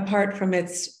 Apart from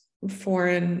its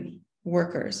foreign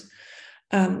workers.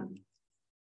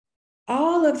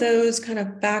 All of those kind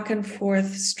of back and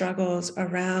forth struggles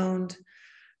around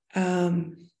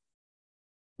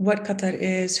what Qatar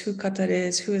is, who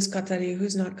is Qatari,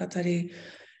 who's not Qatari,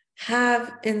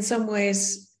 have in some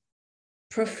ways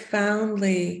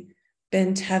profoundly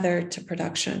been tethered to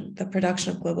the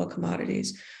production of global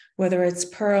commodities, whether it's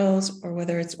pearls or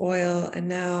whether it's oil, and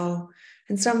now,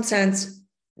 in some sense,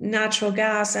 natural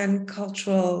gas and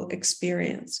cultural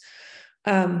experience.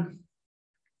 And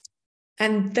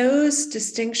those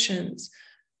distinctions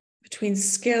between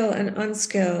skill and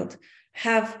unskilled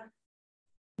have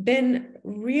been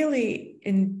really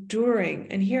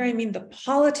enduring. And here I mean the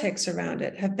politics around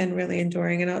it have been really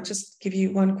enduring. And I'll just give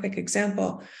you one quick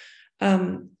example.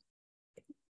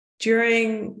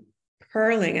 During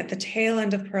pearling, at the tail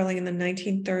end of pearling in the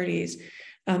 1930s,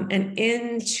 and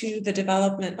into the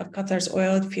development of Qatar's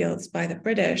oil fields by the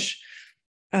British,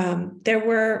 there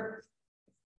were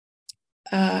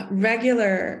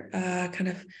regular kind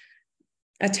of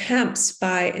attempts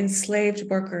by enslaved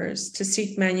workers to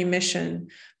seek manumission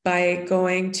by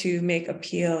going to make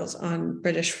appeals on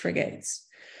British frigates.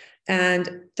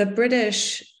 And the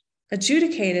British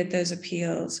adjudicated those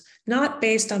appeals, not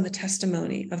based on the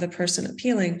testimony of the person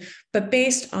appealing, but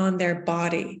based on their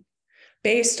body,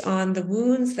 based on the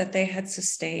wounds that they had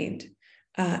sustained.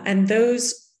 And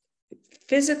those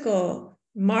physical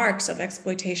marks of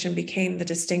exploitation became the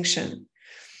distinction.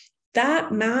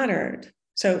 That mattered.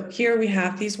 So here we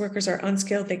have, these workers are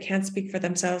unskilled, they can't speak for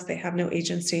themselves, they have no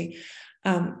agency.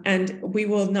 And we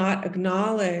will not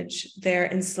acknowledge their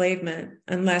enslavement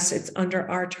unless it's under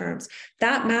our terms.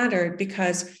 That mattered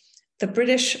because the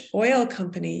British oil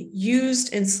company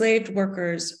used enslaved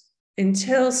workers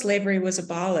until slavery was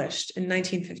abolished in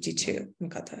 1952 in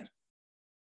Qatar.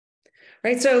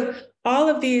 Right? So all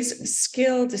of these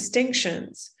skill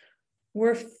distinctions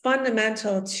were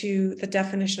fundamental to the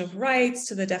definition of rights,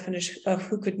 to the definition of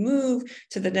who could move,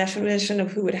 to the definition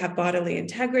of who would have bodily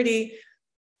integrity.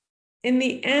 In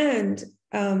the end,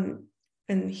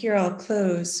 and here I'll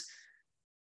close,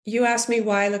 you asked me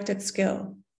why I looked at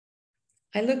skill.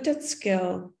 I looked at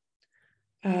skill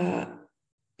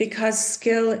because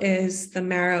skill is the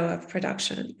marrow of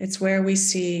production. It's where we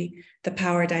see the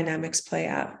power dynamics play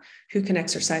out. Who can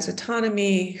exercise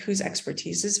autonomy, whose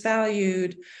expertise is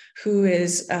valued, who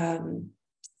gets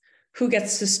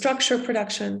to structure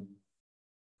production,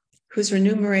 who's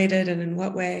remunerated and in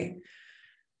what way.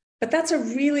 But that's a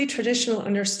really traditional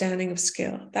understanding of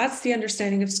skill. That's the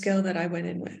understanding of skill that I went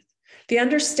in with. The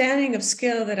understanding of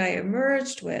skill that I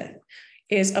emerged with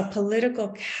is a political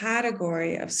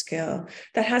category of skill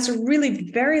that has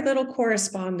really very little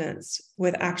correspondence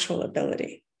with actual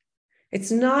ability. It's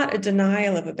not a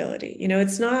denial of ability.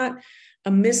 It's not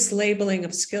a mislabeling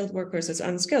of skilled workers as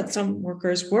unskilled. Some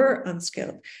workers were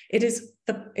unskilled.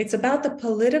 It's about the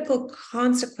political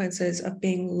consequences of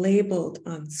being labeled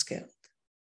unskilled.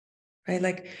 Right?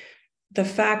 Like the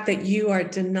fact that you are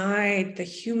denied the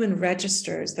human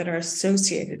registers that are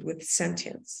associated with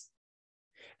sentience.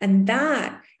 And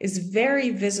that is very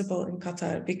visible in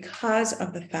Qatar because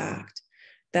of the fact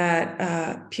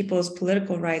that people's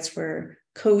political rights were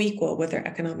co-equal with their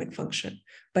economic function.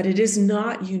 But it is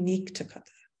not unique to Qatar.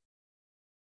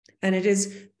 And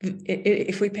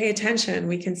if we pay attention,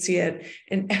 we can see it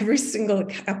in every single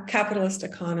capitalist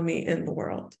economy in the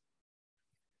world.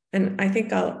 And I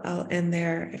think I'll end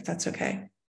there, if that's okay.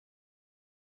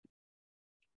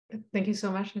 Thank you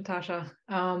so much, Natasha.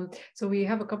 So we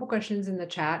have a couple questions in the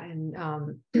chat, and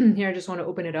here I just want to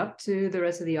open it up to the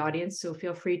rest of the audience. So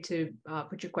feel free to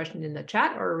put your question in the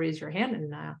chat or raise your hand,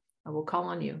 and I will call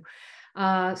on you.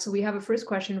 So we have a first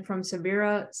question from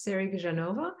Sabira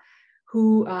Serigjanova,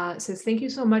 who says, thank you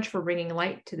so much for bringing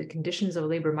light to the conditions of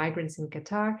labor migrants in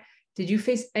Qatar. Did you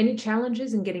face any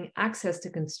challenges in getting access to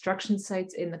construction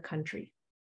sites in the country?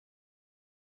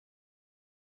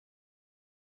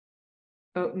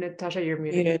 Oh, Natasha, you're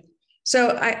muted.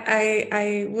 So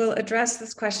I will address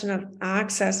this question of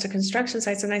access to construction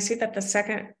sites. And I see that the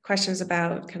second question is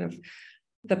about kind of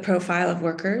the profile of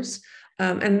workers.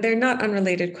 And they're not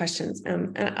unrelated questions.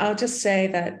 And I'll just say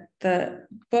that the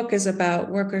book is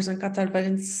about workers in Qatar, but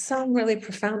in some really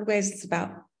profound ways, it's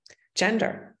about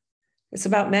gender. It's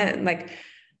about men. Like,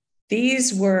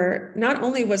 these were, not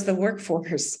only was the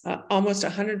workforce almost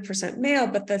 100% male,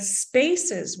 but the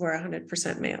spaces were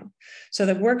 100% male. So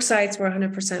the work sites were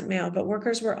 100% male, but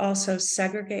workers were also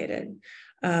segregated.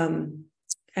 And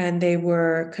they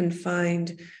were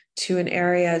confined to an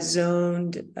area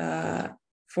zoned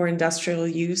for industrial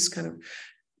use, kind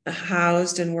of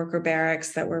housed in worker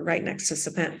barracks that were right next to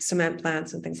cement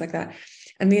plants and things like that.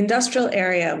 And the industrial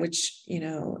area, which, you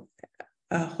know,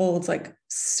 holds like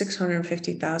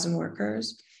 650,000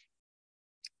 workers.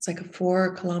 It's like a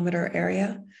 4-kilometer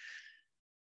area,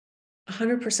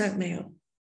 100% male.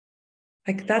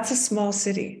 Like, that's a small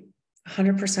city,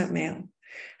 100% male.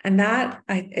 And that,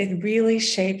 it really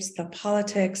shapes the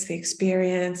politics, the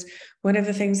experience. One of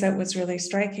the things that was really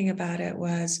striking about it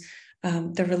was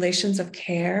the relations of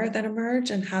care that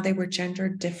emerged and how they were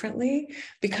gendered differently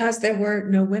because there were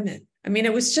no women. I mean,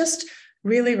 it was just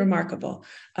really remarkable.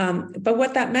 But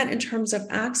what that meant in terms of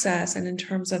access and in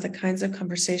terms of the kinds of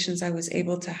conversations I was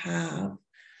able to have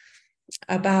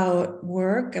about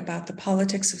work, about the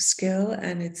politics of skill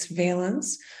and its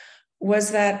valence,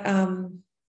 was that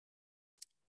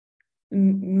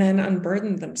men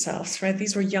unburdened themselves, right?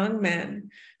 These were young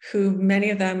men who, many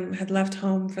of them had left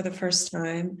home for the first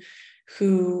time,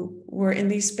 who were in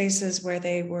these spaces where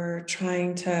they were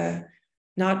trying to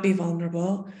not be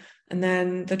vulnerable. And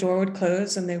then the door would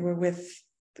close and they were with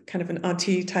kind of an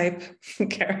auntie type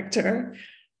character.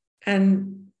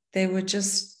 And they would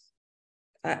just,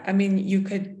 I mean, you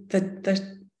could,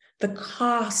 the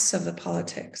costs of the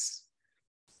politics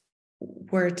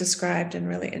were described in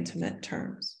really intimate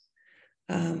terms.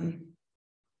 And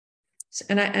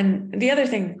the other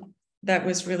thing that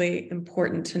was really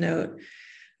important to note,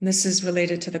 and this is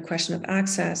related to the question of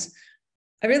access,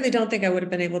 I really don't think I would have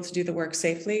been able to do the work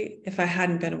safely if I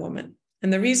hadn't been a woman.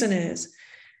 And the reason is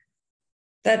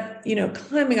that, you know,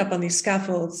 climbing up on these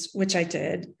scaffolds, which I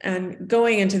did, and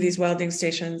going into these welding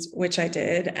stations, which I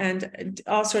did, and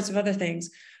all sorts of other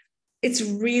things, it's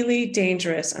really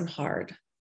dangerous and hard.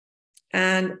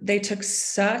 And they took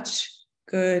such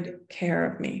good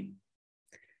care of me.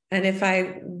 And if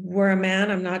I were a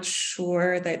man, I'm not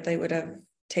sure that they would have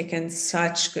taken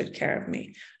such good care of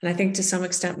me. And I think to some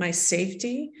extent my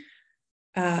safety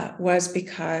was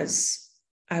because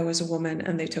I was a woman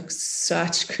and they took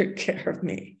such good care of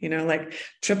me, you know, like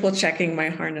triple checking my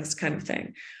harness kind of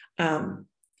thing.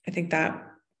 I think that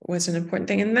was an important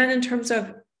thing. And then in terms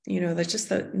of, you know, just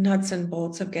the nuts and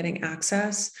bolts of getting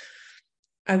access,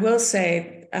 I will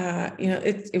say, you know,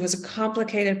 it was a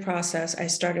complicated process. I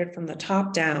started from the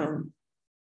top down,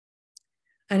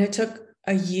 and it took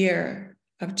a year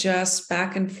of just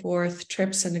back and forth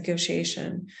trips and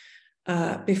negotiation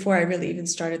before I really even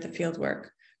started the field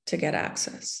work to get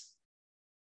access.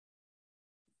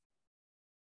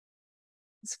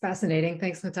 It's fascinating.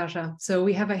 Thanks, Natasha. So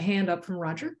we have a hand up from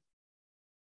Roger.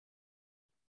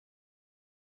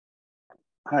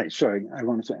 Hi, sorry, I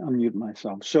wanted to unmute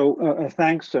myself. So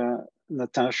thanks,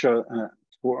 Natasha,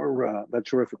 for that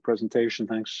terrific presentation.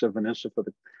 Thanks, Vanesa, for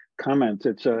the comment.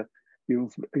 It's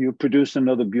you've produced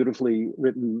another beautifully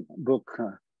written book,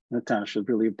 Natasha. It's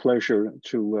really a pleasure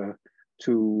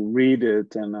to read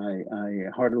it, and I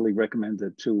heartily recommend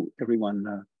it to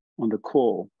everyone on the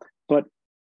call. But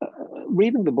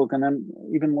reading the book, and then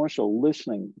even more so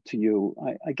listening to you,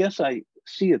 I guess I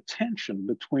see a tension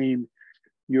between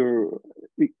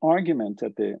the argument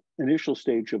at the initial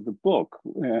stage of the book,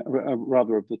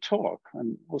 rather of the talk,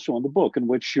 and also on the book, in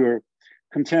which you're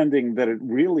contending that it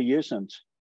really isn't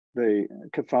the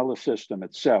kafala system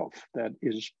itself that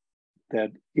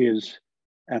is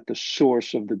at the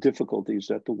source of the difficulties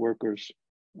that the workers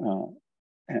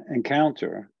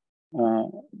encounter,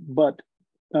 And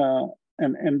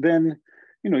then,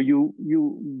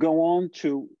 you go on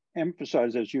to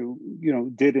emphasize, as you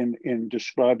did in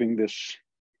describing this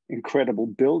incredible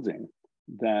building,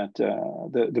 that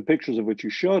the pictures of which you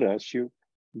showed us, you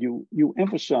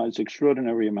emphasize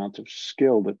extraordinary amount of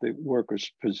skill that the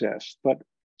workers possess. But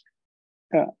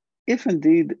if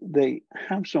indeed they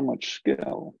have so much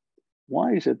skill,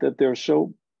 why is it that they're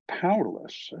so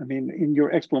powerless? I mean, in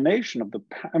your explanation of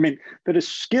that is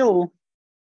skill.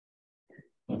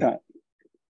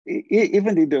 If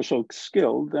indeed they're so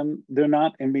skilled, then they're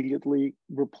not immediately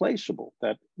replaceable.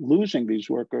 That losing these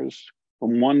workers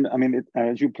from one,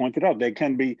 as you pointed out, they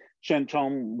can be sent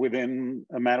home within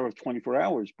a matter of 24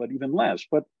 hours, but even less.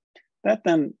 But that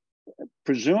then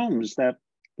presumes that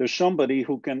there's somebody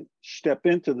who can step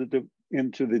into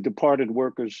the departed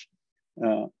worker's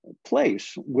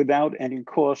place without any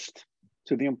cost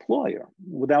to the employer,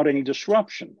 without any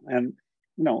disruption. And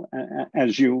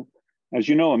as you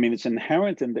know, it's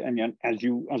inherent in and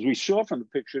as we saw from the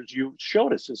pictures you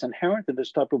showed us, it's inherent in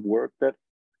this type of work that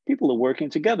people are working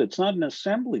together. It's not an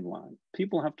assembly line.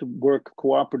 People have to work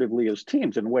cooperatively as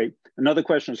teams in a way. Another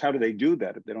question is, how do they do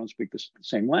that if they don't speak the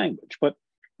same language? But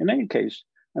in any case,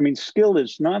 skill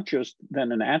is not just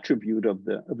then an attribute of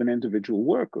an individual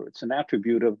worker. It's an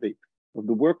attribute of the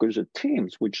workers of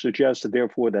teams, which suggests that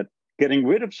therefore that getting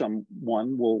rid of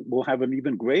someone will have an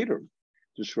even greater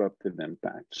disruptive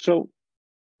impact. So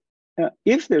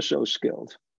if they're so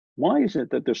skilled, why is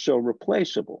it that they're so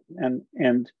replaceable?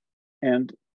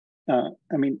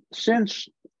 Since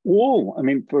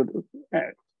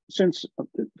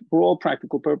for all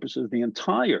practical purposes, the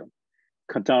entire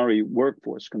Qatari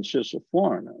workforce consists of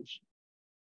foreigners,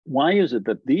 why is it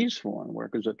that these foreign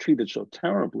workers are treated so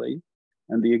terribly,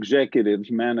 and the executives,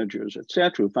 managers,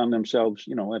 etc., who found themselves,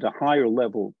 at a higher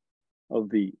level of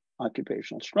the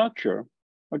occupational structure,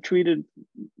 are treated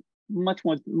much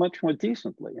more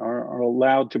decently, are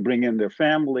allowed to bring in their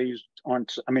families,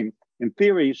 in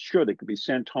theory, sure, they could be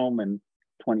sent home in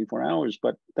 24 hours,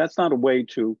 but that's not a way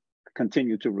to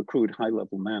continue to recruit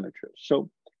high-level managers. So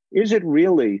is it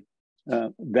really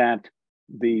that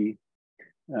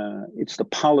it's the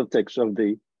politics of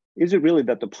is it really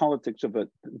that the politics of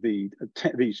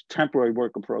these temporary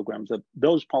worker programs, that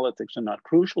those politics are not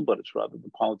crucial, but it's rather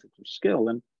the politics of skill?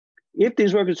 And if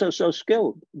these workers are so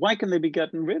skilled, why can they be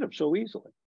gotten rid of so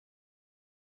easily?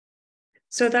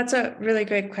 So that's a really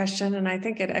great question. And I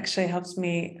think it actually helps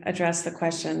me address the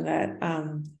question that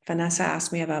Vanessa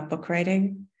asked me about book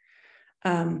writing.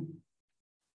 I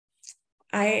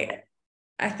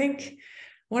think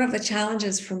one of the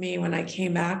challenges for me when I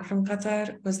came back from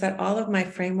Qatar was that all of my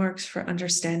frameworks for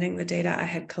understanding the data I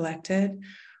had collected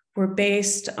were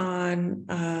based on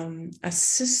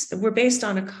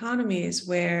economies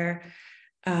where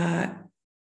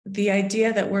the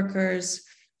idea that workers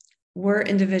were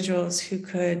individuals who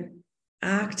could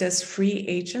act as free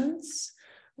agents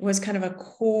was kind of a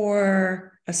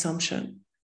core assumption.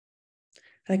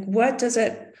 Like, what does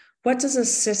a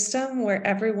system where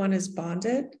everyone is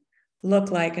bonded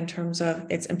look like in terms of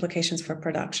its implications for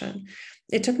production?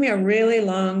 It took me a really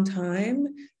long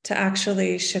time to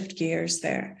actually shift gears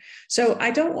there. So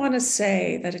I don't want to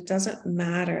say that it doesn't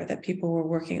matter that people were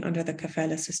working under the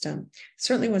kafala system. It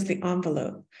certainly was the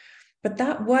envelope, but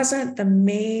that wasn't the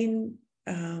main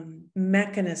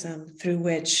mechanism through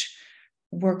which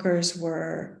workers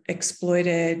were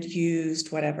exploited,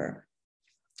 used, whatever.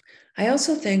 I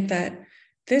also think that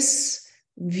this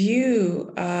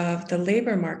view of the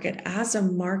labor market as a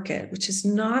market, which is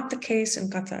not the case in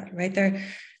Qatar, right? There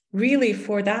really,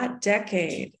 for that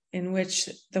decade in which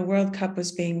the World Cup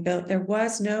was being built, there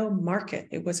was no market.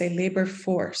 It was a labor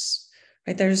force,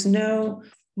 right? There's no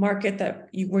market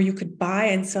where you could buy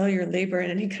and sell your labor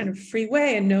in any kind of free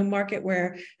way, and no market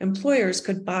where employers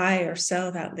could buy or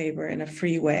sell that labor in a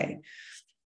free way.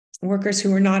 Workers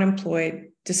who were not employed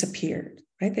disappeared,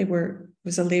 right? It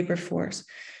was a labor force.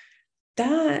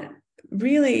 That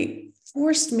really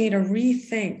forced me to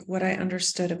rethink what I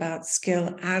understood about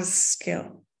skill as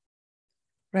skill,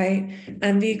 right?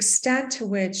 And the extent to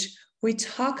which we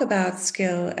talk about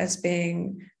skill as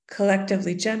being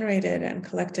collectively generated and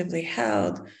collectively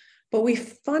held, but we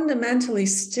fundamentally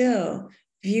still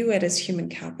view it as human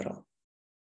capital,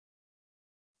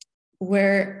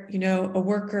 where, a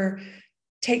worker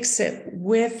takes it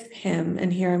with him,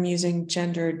 and here I'm using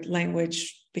gendered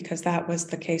language because that was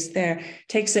the case there,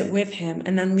 takes it with him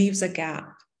and then leaves a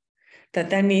gap that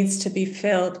then needs to be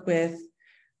filled with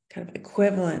kind of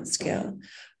equivalent skill.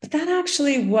 But that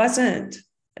actually wasn't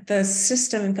the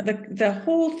system. The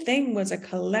whole thing was a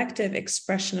collective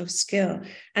expression of skill,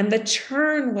 and the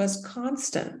churn was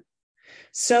constant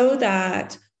so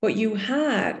that what you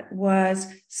had was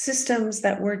systems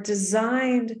that were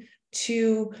designed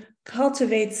to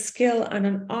cultivate skill on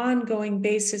an ongoing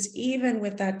basis. Even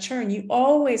with that churn, you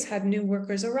always had new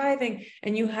workers arriving,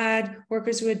 and you had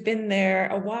workers who had been there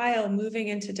a while moving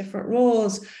into different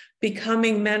roles,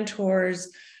 becoming mentors,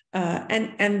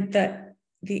 and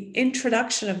the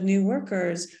introduction of new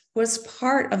workers was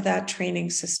part of that training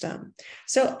system.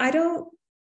 So I don't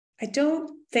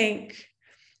think,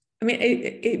 I mean,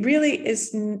 it really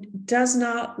does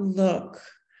not look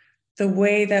the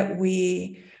way that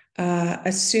we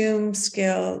assume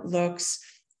skill looks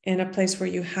in a place where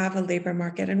you have a labor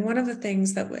market. And one of the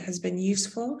things that has been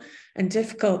useful and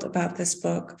difficult about this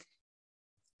book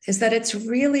is that it's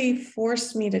really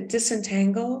forced me to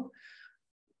disentangle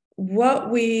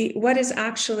what is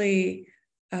actually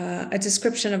a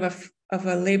description of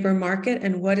a labor market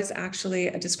and what is actually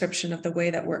a description of the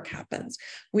way that work happens.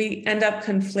 We end up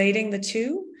conflating the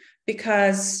two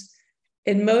because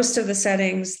in most of the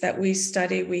settings that we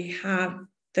study, we have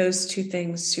those two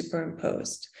things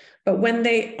superimposed. But when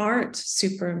they aren't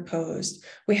superimposed,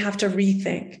 we have to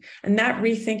rethink. And that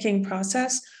rethinking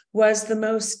process was the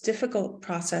most difficult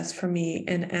process for me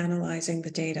in analyzing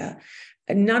the data.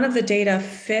 And none of the data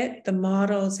fit the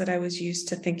models that I was used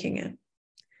to thinking in.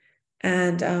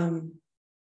 And,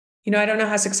 I don't know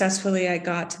how successfully I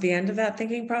got to the end of that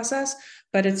thinking process,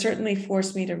 but it certainly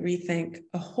forced me to rethink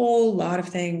a whole lot of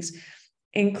things,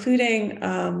 including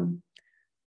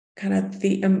kind of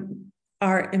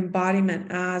our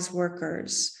embodiment as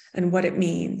workers and what it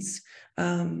means.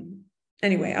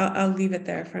 Anyway, I'll leave it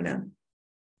there for now.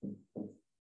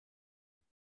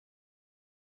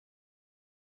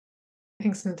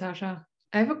 Thanks, Natasha.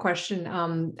 I have a question.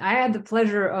 I had the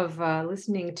pleasure of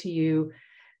listening to you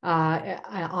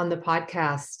on the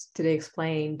podcast Today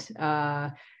Explained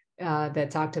that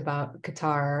talked about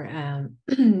Qatar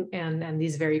and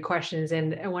these very questions.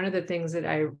 And one of the things that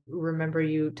I remember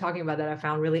you talking about that I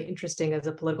found really interesting as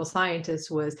a political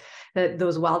scientist was that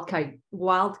those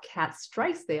wildcat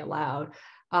strikes they allowed,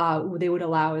 they would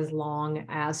allow as long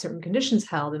as certain conditions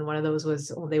held. And one of those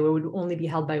was they would only be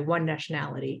held by one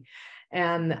nationality.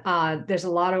 And there's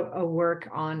a lot of work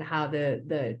on how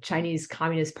the Chinese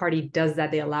Communist Party does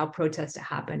that. They allow protests to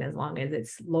happen as long as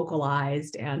it's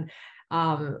localized. And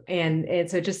so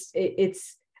just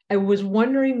I was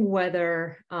wondering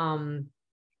whether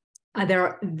there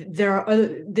are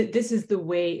other, this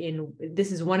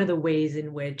is one of the ways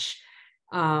in which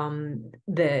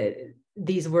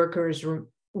these workers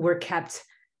were kept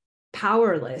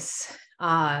powerless.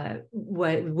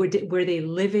 Were they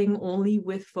living only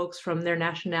with folks from their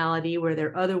nationality? Were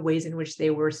there other ways in which they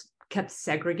were kept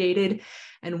segregated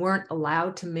and weren't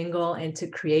allowed to mingle and to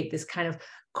create this kind of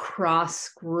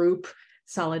cross-group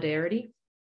solidarity?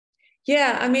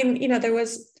 Yeah, I mean, there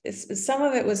was some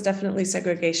of it was definitely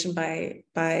segregation by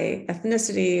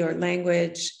ethnicity or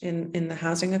language in the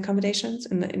housing accommodations,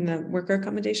 in the worker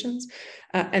accommodations,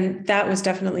 and that was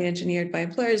definitely engineered by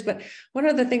employers. But one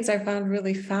of the things I found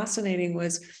really fascinating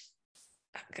was,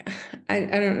 I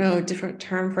don't know a different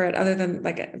term for it other than,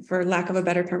 like, for lack of a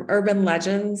better term, urban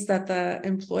legends that the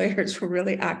employers were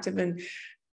really active in,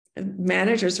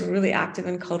 managers were really active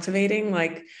in cultivating,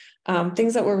 like.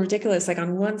 Things that were ridiculous. Like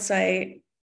on one site,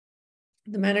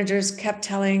 the managers kept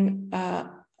telling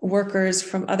workers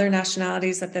from other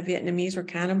nationalities that the Vietnamese were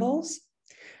cannibals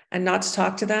and not to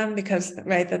talk to them because,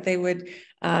 right, that they would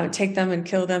take them and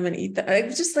kill them and eat them. It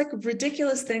was just like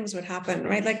ridiculous things would happen,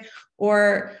 right? Like,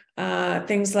 or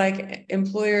things like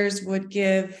employers would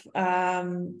give,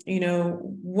 one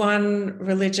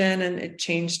religion, and it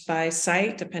changed by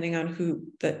site, depending on who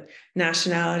the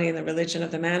nationality and the religion of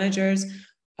the managers.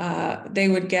 They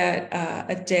would get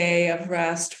a day of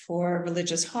rest for a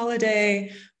religious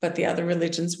holiday, but the other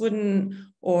religions wouldn't.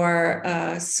 Or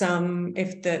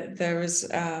if there was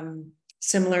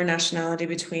similar nationality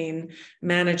between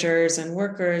managers and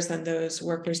workers, then those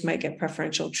workers might get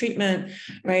preferential treatment,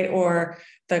 right? Or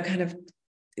the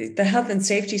health and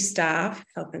safety staff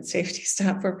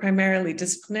were primarily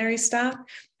disciplinary staff,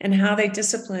 and how they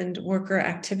disciplined worker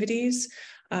activities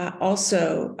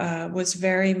also was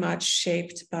very much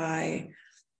shaped by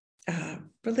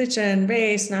religion,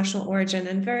 race, national origin,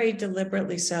 and very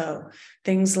deliberately so.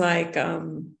 Things like,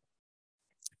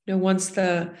 once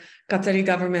the Qatari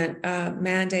government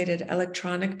mandated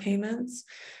electronic payments,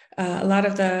 a lot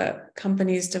of the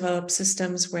companies developed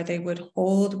systems where they would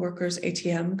hold workers'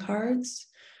 ATM cards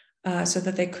so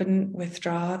that they couldn't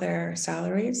withdraw their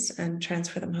salaries and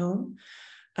transfer them home.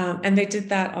 And they did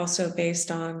that also based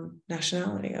on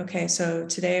nationality. Okay, so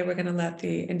today we're going to let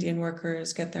the Indian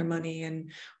workers get their money,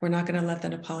 and we're not going to let the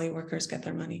Nepali workers get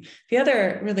their money. The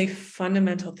other really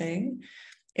fundamental thing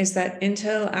is that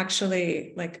until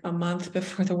actually like a month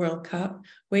before the World Cup,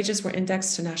 wages were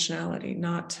indexed to nationality,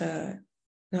 not to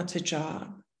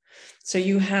job. So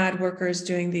you had workers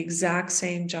doing the exact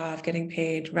same job, getting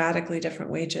paid radically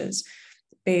different wages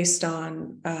based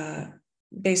on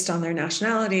their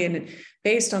nationality and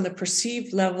based on the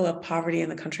perceived level of poverty in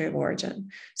the country of origin.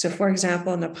 So for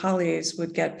example, Nepalis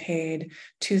would get paid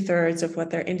 2/3 of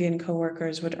what their Indian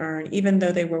coworkers would earn, even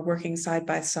though they were working side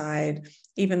by side,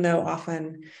 even though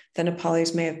often the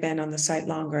Nepalis may have been on the site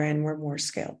longer and were more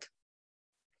skilled.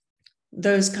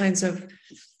 Those kinds of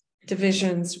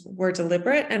divisions were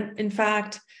deliberate. And in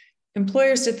fact,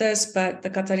 employers did this, but the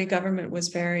Qatari government was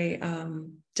very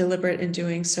deliberate in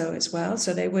doing so as well.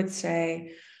 So they would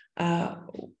say,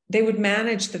 they would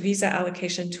manage the visa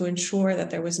allocation to ensure that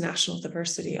there was national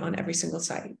diversity on every single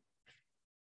site.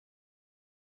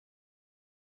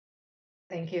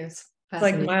 Thank you. It's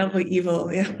like mildly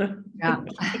evil. Yeah. Yeah.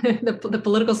 the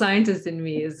political scientist in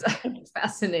me is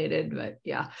fascinated, but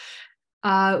yeah.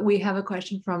 We have a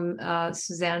question from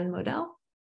Suzanne Modell.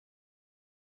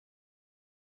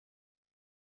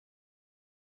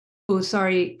 Oh,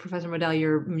 sorry, Professor Modell,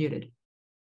 you're muted.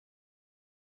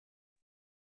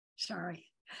 Sorry.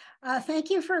 Thank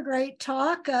you for a great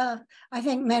talk. I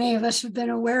think many of us have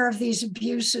been aware of these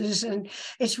abuses, and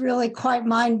it's really quite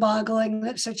mind-boggling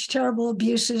that such terrible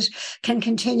abuses can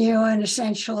continue, and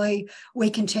essentially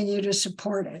we continue to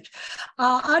support it.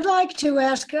 I'd like to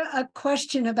ask a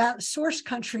question about source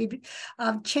country,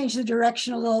 change the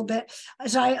direction a little bit.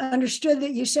 As I understood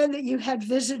that you said that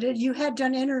you had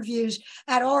done interviews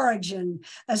at origin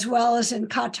as well as in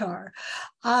Qatar.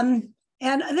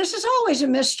 And this is always a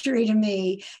mystery to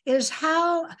me, is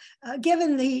how,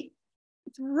 given the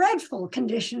dreadful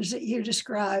conditions that you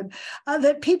describe,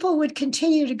 that people would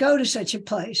continue to go to such a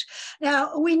place.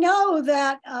 Now, we know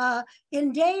that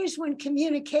in days when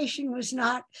communication was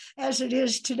not as it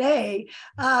is today,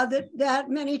 that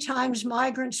many times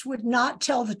migrants would not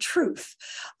tell the truth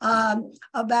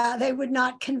they would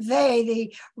not convey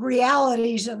the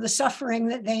realities of the suffering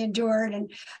that they endured.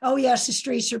 And, oh yes, the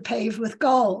streets are paved with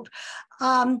gold.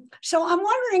 So I'm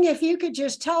wondering if you could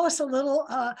just tell us a little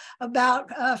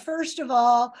about, first of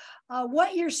all,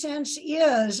 what your sense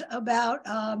is about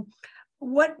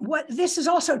what this is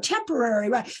also temporary,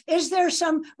 right? Is there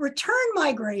some return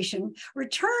migration?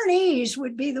 Returnees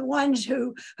would be the ones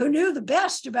who knew the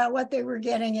best about what they were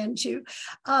getting into.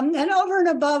 And over and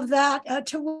above that,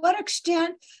 to what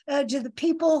extent do the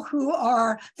people who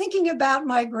are thinking about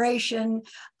migration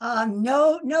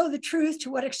know the truth?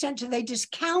 To what extent do they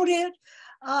discount it?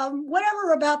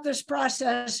 Whatever about this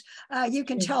process you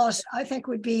can tell us, I think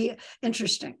would be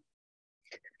interesting.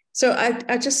 So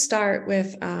I just start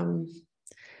with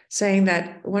saying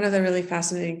that one of the really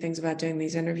fascinating things about doing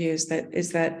these interviews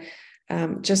is that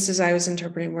just as I was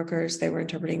interpreting workers, they were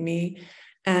interpreting me.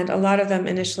 And a lot of them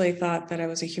initially thought that I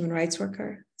was a human rights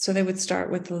worker. So they would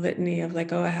start with the litany of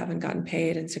like, oh, I haven't gotten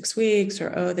paid in 6 weeks,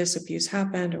 or, oh, this abuse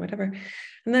happened, or whatever.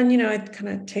 And then, I'd kind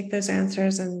of take those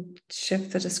answers and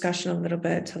shift the discussion a little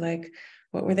bit to like,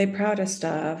 what were they proudest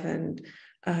of? And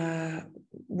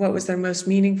what was their most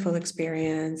meaningful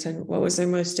experience? And what was their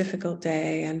most difficult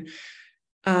day? And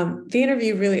the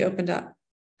interview really opened up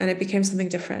and it became something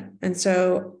different. And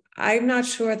so I'm not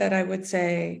sure that I would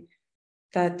say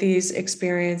that these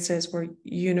experiences were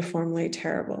uniformly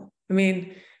terrible. I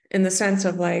mean, in the sense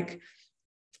of like,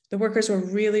 the workers were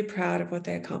really proud of what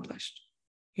they accomplished.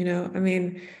 I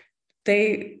mean,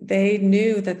 they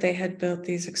knew that they had built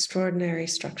these extraordinary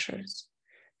structures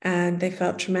and they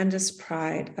felt tremendous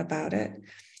pride about it.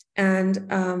 And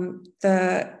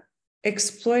the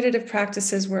exploitative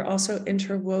practices were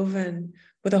interwoven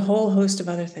with a whole host of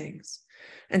other things.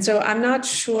 And so I'm not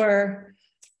sure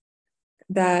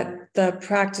that the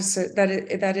practices, that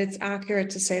it's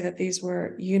accurate to say that these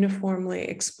were uniformly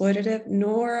exploitative,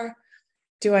 nor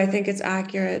do I think it's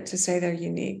accurate to say they're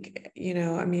unique.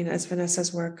 I mean, as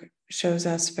Vanesa's work shows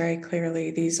us very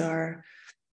clearly,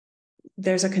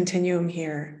 there's a continuum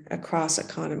here across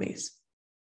economies.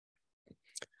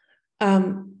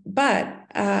 But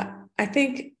I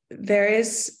think there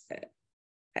is,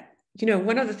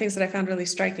 one of the things that I found really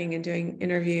striking in doing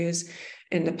interviews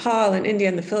in Nepal and India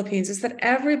and the Philippines is that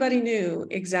everybody knew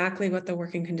exactly what the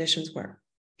working conditions were,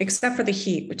 except for the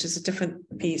heat, which is a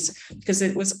different piece, because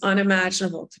it was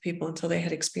unimaginable to people until they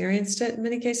had experienced it in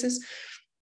many cases.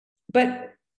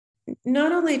 But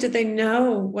not only did they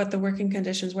know what the working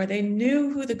conditions were, they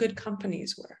knew who the good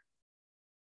companies were.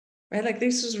 right? Like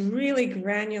this was really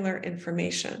granular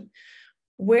information.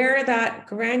 Where that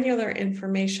granular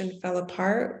information fell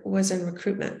apart was in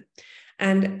recruitment.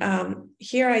 And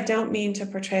here I don't mean to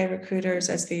portray recruiters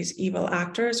as these evil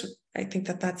actors. I think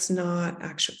that that's not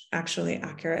actually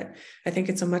accurate. I think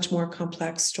it's a much more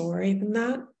complex story than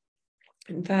that.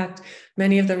 In fact,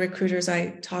 many of the recruiters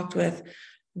I talked with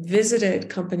visited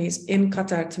companies in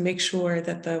Qatar to make sure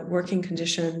that the working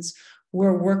conditions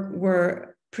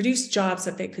were produced jobs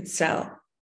that they could sell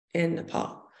in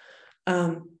Nepal.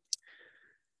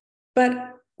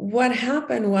 But what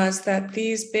happened was that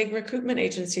these big recruitment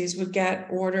agencies would get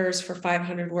orders for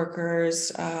 500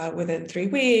 workers within 3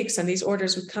 weeks, and these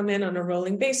orders would come in on a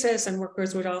rolling basis, and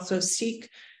workers would also seek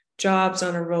jobs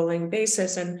on a rolling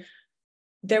basis. And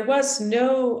there was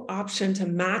no option to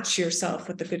match yourself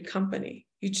with a good company.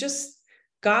 You just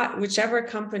got whichever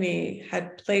company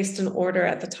had placed an order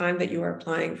at the time that you were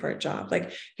applying for a job.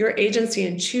 Like your agency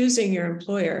in choosing your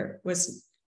employer was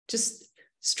just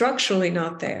structurally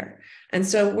not there. And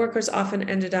so workers often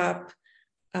ended up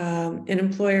in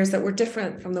employers that were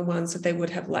different from the ones that they would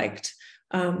have liked.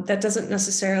 That doesn't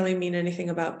necessarily mean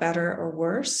anything about better or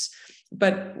worse,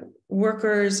 but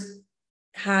workers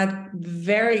had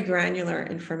very granular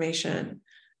information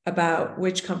about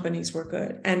which companies were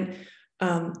good and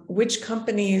which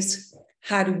companies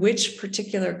had which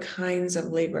particular kinds of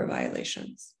labor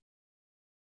violations.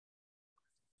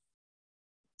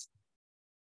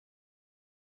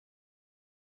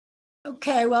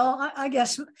 Okay, well, I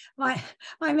guess my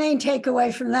main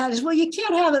takeaway from that is, well, you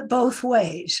can't have it both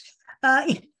ways.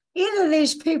 Either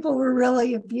these people were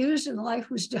really abused and life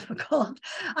was difficult.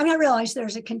 I mean, I realize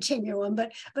there's a continuum,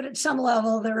 but at some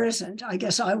level there isn't, I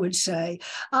guess I would say.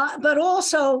 But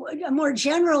also, more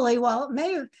generally, while it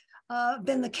may have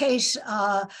been the case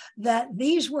that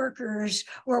these workers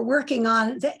were working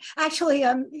on, actually,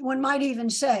 one might even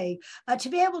say, to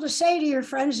be able to say to your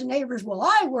friends and neighbors, well,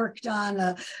 I worked on,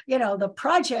 the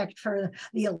project for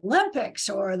the Olympics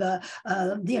or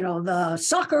the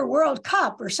Soccer World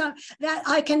Cup or something, that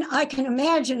I can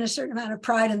imagine a certain amount of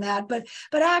pride in that. But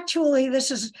actually,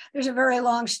 there's a very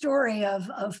long story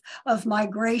of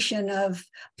migration of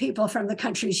people from the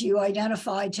countries you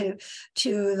identified to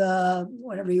the,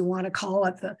 whatever you want to call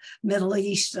it, the Middle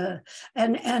East,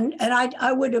 and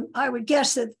I would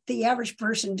guess that the average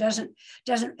person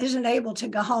isn't able to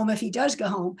go home, if he does go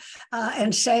home,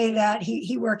 and say that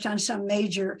he worked on some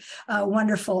major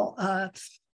wonderful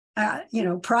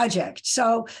project.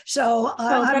 But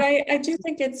I do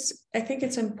think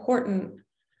it's important.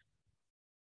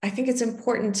 I think it's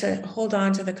important to hold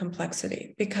on to the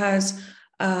complexity, because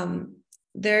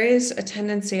there is a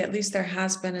tendency, at least there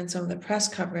has been in some of the press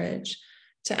coverage,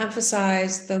 to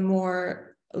emphasize the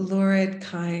more lurid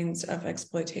kinds of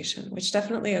exploitation, which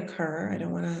definitely occur. I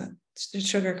don't want to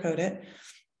sugarcoat it.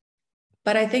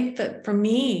 But I think that for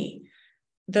me,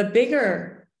 the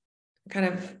bigger kind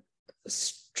of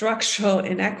structural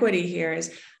inequity here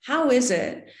is, how is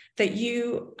it that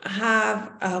you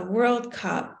have a World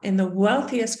Cup in the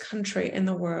wealthiest country in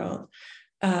the world,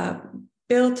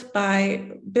 built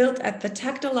at the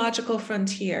technological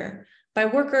frontier by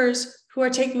workers who are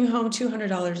taking home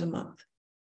 $200 a month?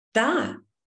 That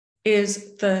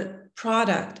is the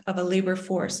product of a labor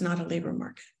force, not a labor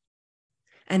market.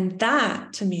 And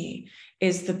that, to me,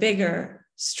 is the bigger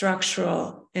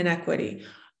structural inequity.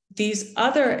 These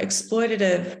other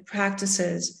exploitative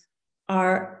practices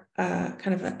are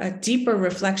kind of a deeper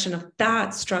reflection of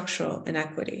that structural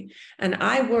inequity. And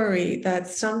I worry that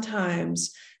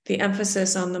sometimes the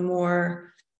emphasis on the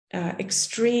more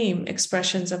extreme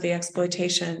expressions of the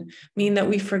exploitation mean that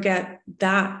we forget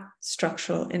that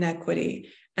structural inequity,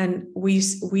 and we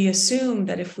assume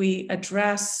that if we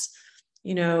address,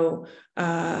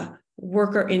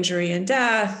 worker injury and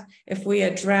death, if we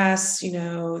address,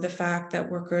 the fact that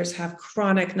workers have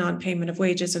chronic non-payment of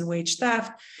wages and wage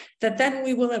theft, that then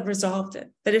we will have resolved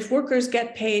it. That if workers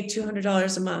get paid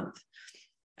 $200 a month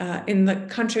in the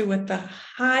country with the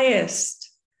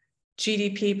highest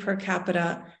GDP per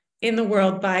capita in the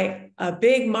world by a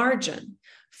big margin,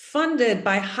 funded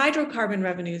by hydrocarbon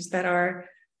revenues that are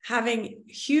having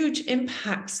huge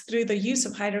impacts through the use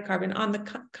of hydrocarbon on the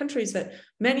countries that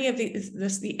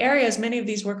the areas many of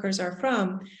these workers are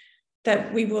from,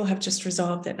 that we will have just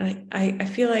resolved it. And I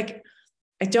feel like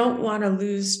I don't want to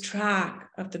lose track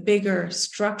of the bigger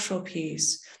structural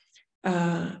piece,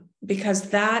 because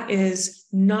that is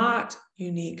not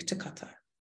unique to Qatar.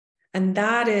 And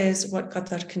that is what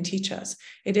Qatar can teach us.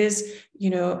 It is,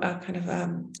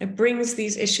 it brings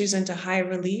these issues into high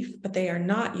relief, but they are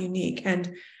not unique.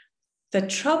 And the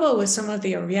trouble with some of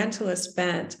the Orientalist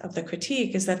bent of the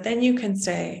critique is that then you can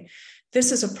say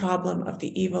this is a problem of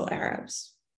the evil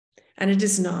Arabs. And it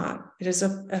is not. It is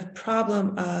a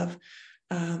problem of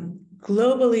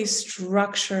globally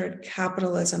structured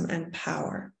capitalism and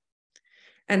power.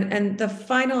 And the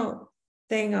final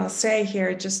thing I'll say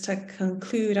here, just to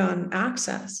conclude on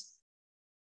access,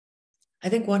 I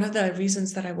think one of the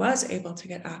reasons that I was able to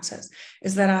get access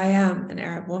is that I am an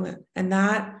Arab woman, and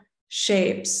that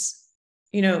shapes,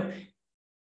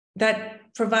 that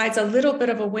provides a little bit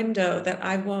of a window that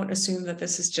I won't assume that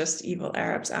this is just evil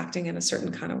Arabs acting in a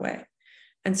certain kind of way.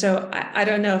 And so I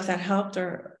don't know if that helped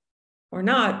or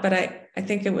not, but I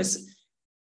think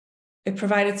it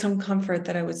provided some comfort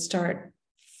that I would start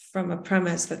from a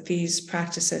premise that these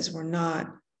practices were not,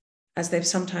 as they've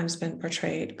sometimes been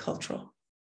portrayed, cultural.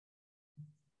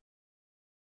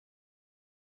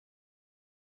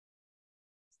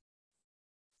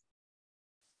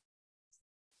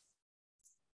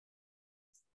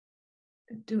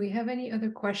 Do we have any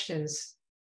other questions?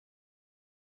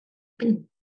 We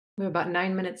have about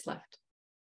 9 minutes left.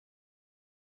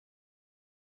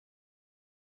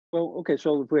 Well, okay,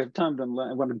 so if we have time, then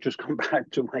I want to just come back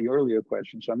to my earlier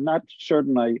question. So I'm not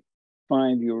certain I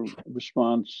find your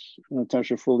response,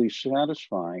 Natasha, fully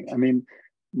satisfying. I mean,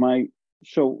 I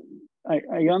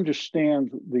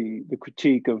understand the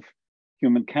critique of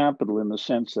human capital in the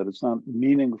sense that it's not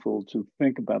meaningful to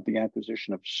think about the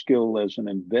acquisition of skill as an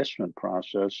investment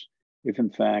process if,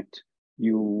 in fact,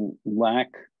 you lack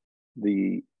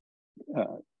the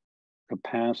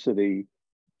capacity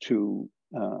to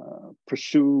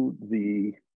pursue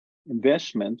the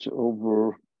investment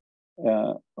over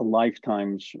a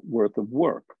lifetime's worth of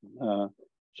work.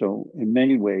 So in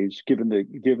many ways, given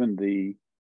the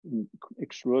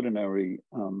extraordinary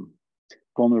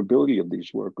vulnerability of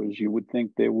these workers, you would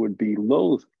think they would be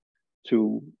loath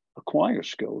to acquire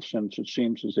skills, since it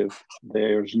seems as if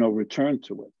there's no return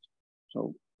to it.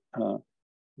 So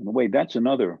in a way, that's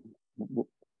another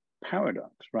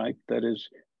paradox, right? That is,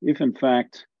 if in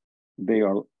fact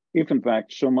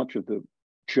so much of the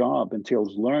job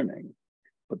entails learning,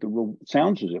 but it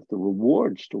sounds as if the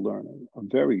rewards to learning are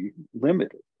very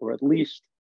limited, or at least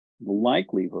the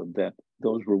likelihood that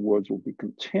those rewards will be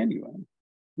continuing,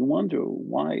 you wonder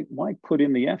why put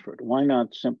in the effort? Why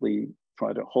not simply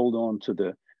try to hold on to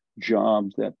the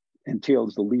job that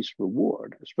entails the least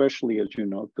reward, especially as you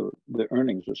know the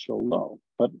earnings are so low?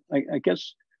 But I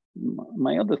guess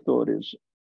my other thought is,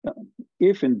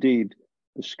 if indeed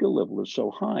the skill level is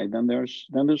so high, then there's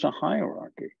a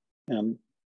hierarchy, and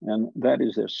that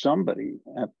is, there's somebody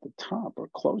at the top or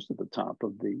close to the top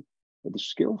of the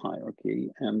skill hierarchy,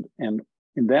 and in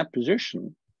that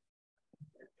position,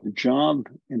 the job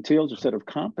entails a set of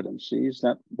competencies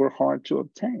that were hard to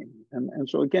obtain. And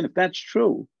so again, if that's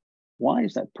true, why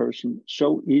is that person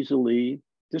so easily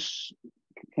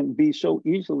can be so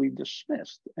easily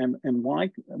dismissed, and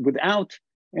why, without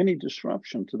any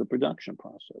disruption to the production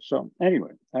process? So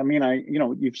anyway, I mean,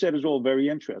 you've said it's all very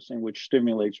interesting, which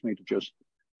stimulates me to just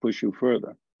push you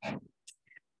further.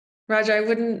 Roger,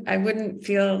 I wouldn't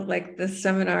feel like this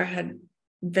seminar had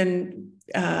been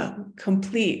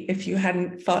complete if you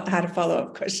hadn't had a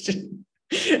follow-up question.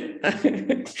 I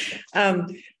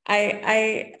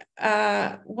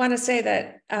want to say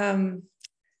that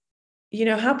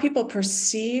how people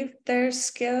perceive their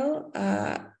skill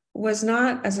was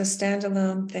not as a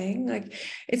standalone thing. Like,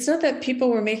 it's not that people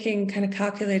were making kind of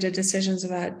calculated decisions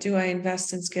about, do I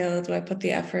invest in skill? Do I put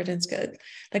the effort in skill?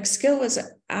 Like, skill was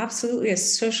absolutely a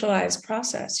socialized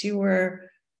process. You were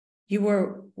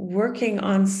working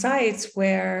on sites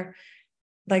where,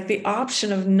 like, the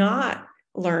option of not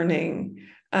learning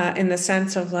in the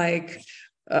sense of like,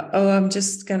 I'm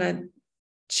just gonna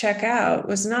check out,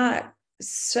 was not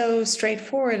so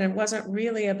straightforward and wasn't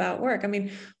really about work. I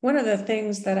mean, one of the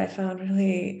things that I found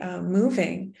really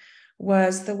moving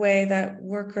was the way that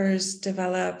workers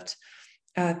developed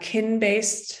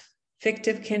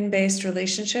fictive kin-based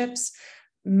relationships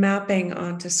mapping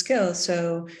onto skills.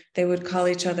 So they would call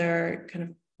each other kind of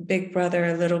big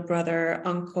brother, little brother,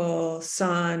 uncle,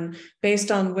 son,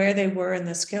 based on where they were in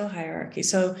the skill hierarchy.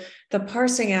 So the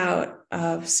parsing out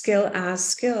of skill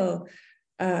as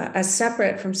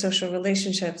separate from social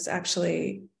relationships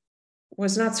actually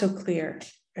was not so clear,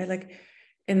 right? Like,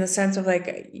 in the sense of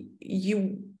like,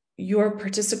 your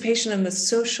participation in the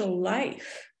social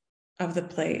life of the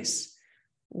place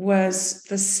was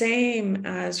the same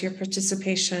as your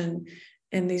participation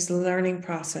in these learning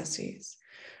processes.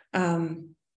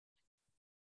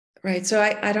 Right. So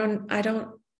I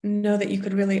don't know that you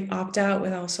could really opt out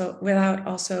without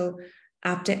also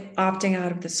opting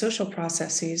out of the social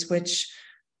processes, which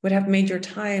would have made your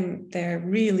time there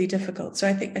really difficult. So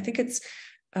I think it's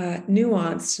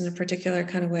nuanced in a particular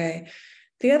kind of way.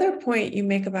 The other point you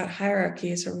make about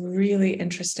hierarchy is a really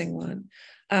interesting one.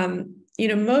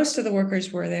 Most of the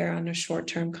workers were there on a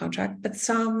short-term contract, but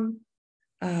some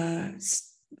had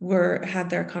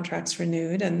their contracts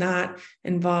renewed, and that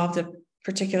involved a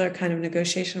particular kind of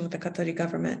negotiation with the Qatari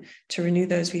government to renew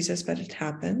those visas, but it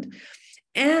happened.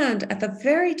 And at the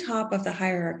very top of the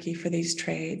hierarchy for these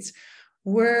trades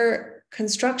were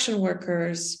construction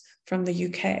workers from the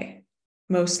UK,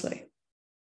 mostly.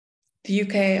 The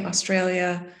UK,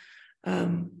 Australia,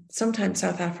 sometimes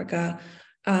South Africa,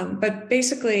 but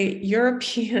basically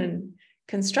European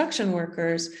construction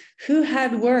workers who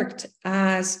had worked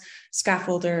as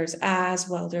scaffolders, as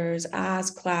welders,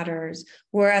 as cladders,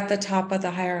 were at the top of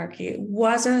the hierarchy. It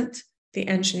wasn't the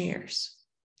engineers.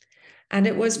 And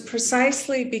it was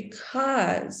precisely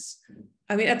because,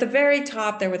 at the very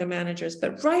top, there were the managers,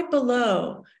 but right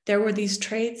below, there were these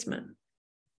tradesmen,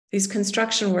 these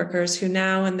construction workers who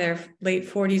now in their late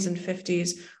 40s and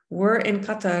 50s were in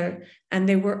Qatar, and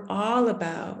they were all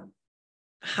about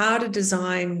how to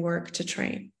design work to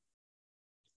train.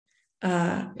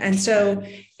 And so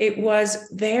it was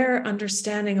their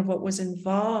understanding of what was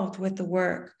involved with the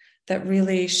work that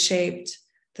really shaped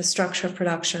the structure of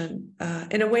production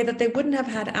in a way that they wouldn't have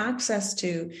had access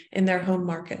to in their home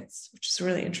markets, which is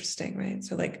really interesting, right?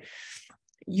 So like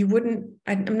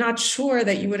I'm not sure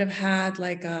that you would have had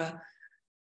like a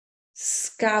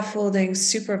scaffolding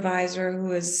supervisor who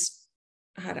was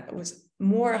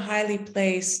more highly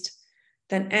placed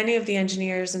than any of the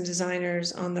engineers and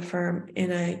designers on the firm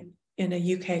in a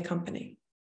UK company.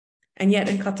 And yet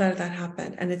in Qatar that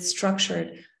happened, and it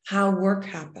structured how work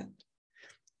happened.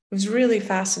 It was really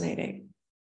fascinating.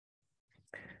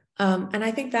 And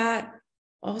I think that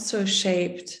also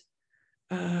shaped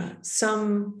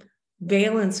some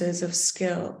valences of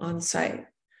skill on site.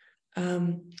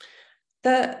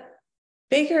 The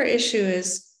bigger issue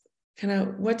is kind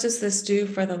of what does this do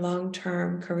for the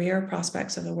long-term career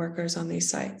prospects of the workers on these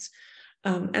sites?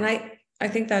 And I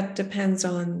think that depends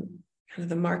on kind of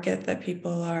the market that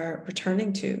people are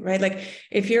returning to, right? Like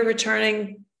if you're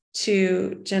returning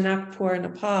to Janakpur,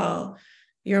 Nepal,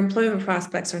 your employment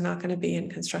prospects are not going to be in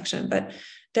construction. But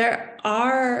there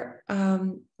are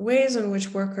ways in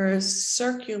which workers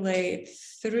circulate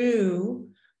through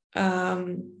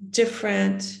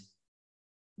different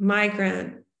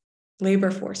migrant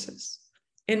labor forces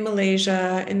in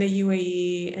Malaysia, in the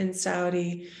UAE, in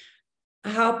Saudi.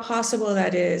 How possible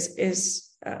that is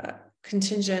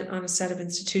contingent on a set of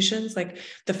institutions. Like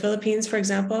the Philippines, for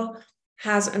example,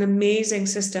 has an amazing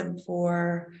system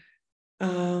for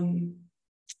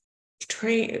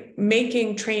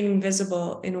making training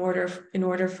visible in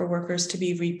order for workers to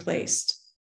be replaced.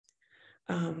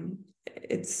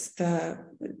 It's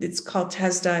called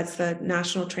TESDA. It's the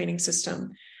National Training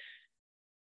System.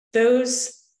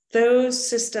 Those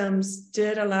systems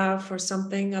did allow for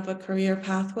something of a career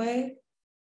pathway,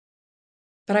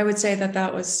 but I would say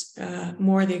that was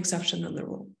more the exception than the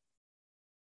rule.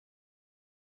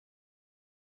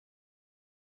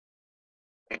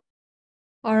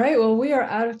 All right, well, we are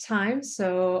out of time.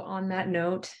 So on that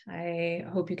note, I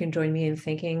hope you can join me in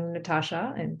thanking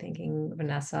Natasha and thanking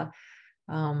Vanesa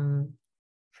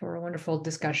for a wonderful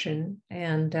discussion.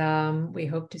 And we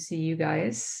hope to see you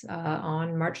guys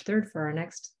on March 3rd for our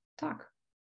next talk.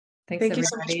 Thanks, Thank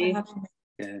everybody. you so much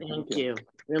for having me. Thank you.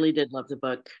 Really did love the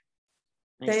book.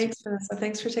 Thanks, Vanessa.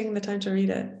 Thanks for taking the time to read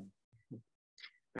it.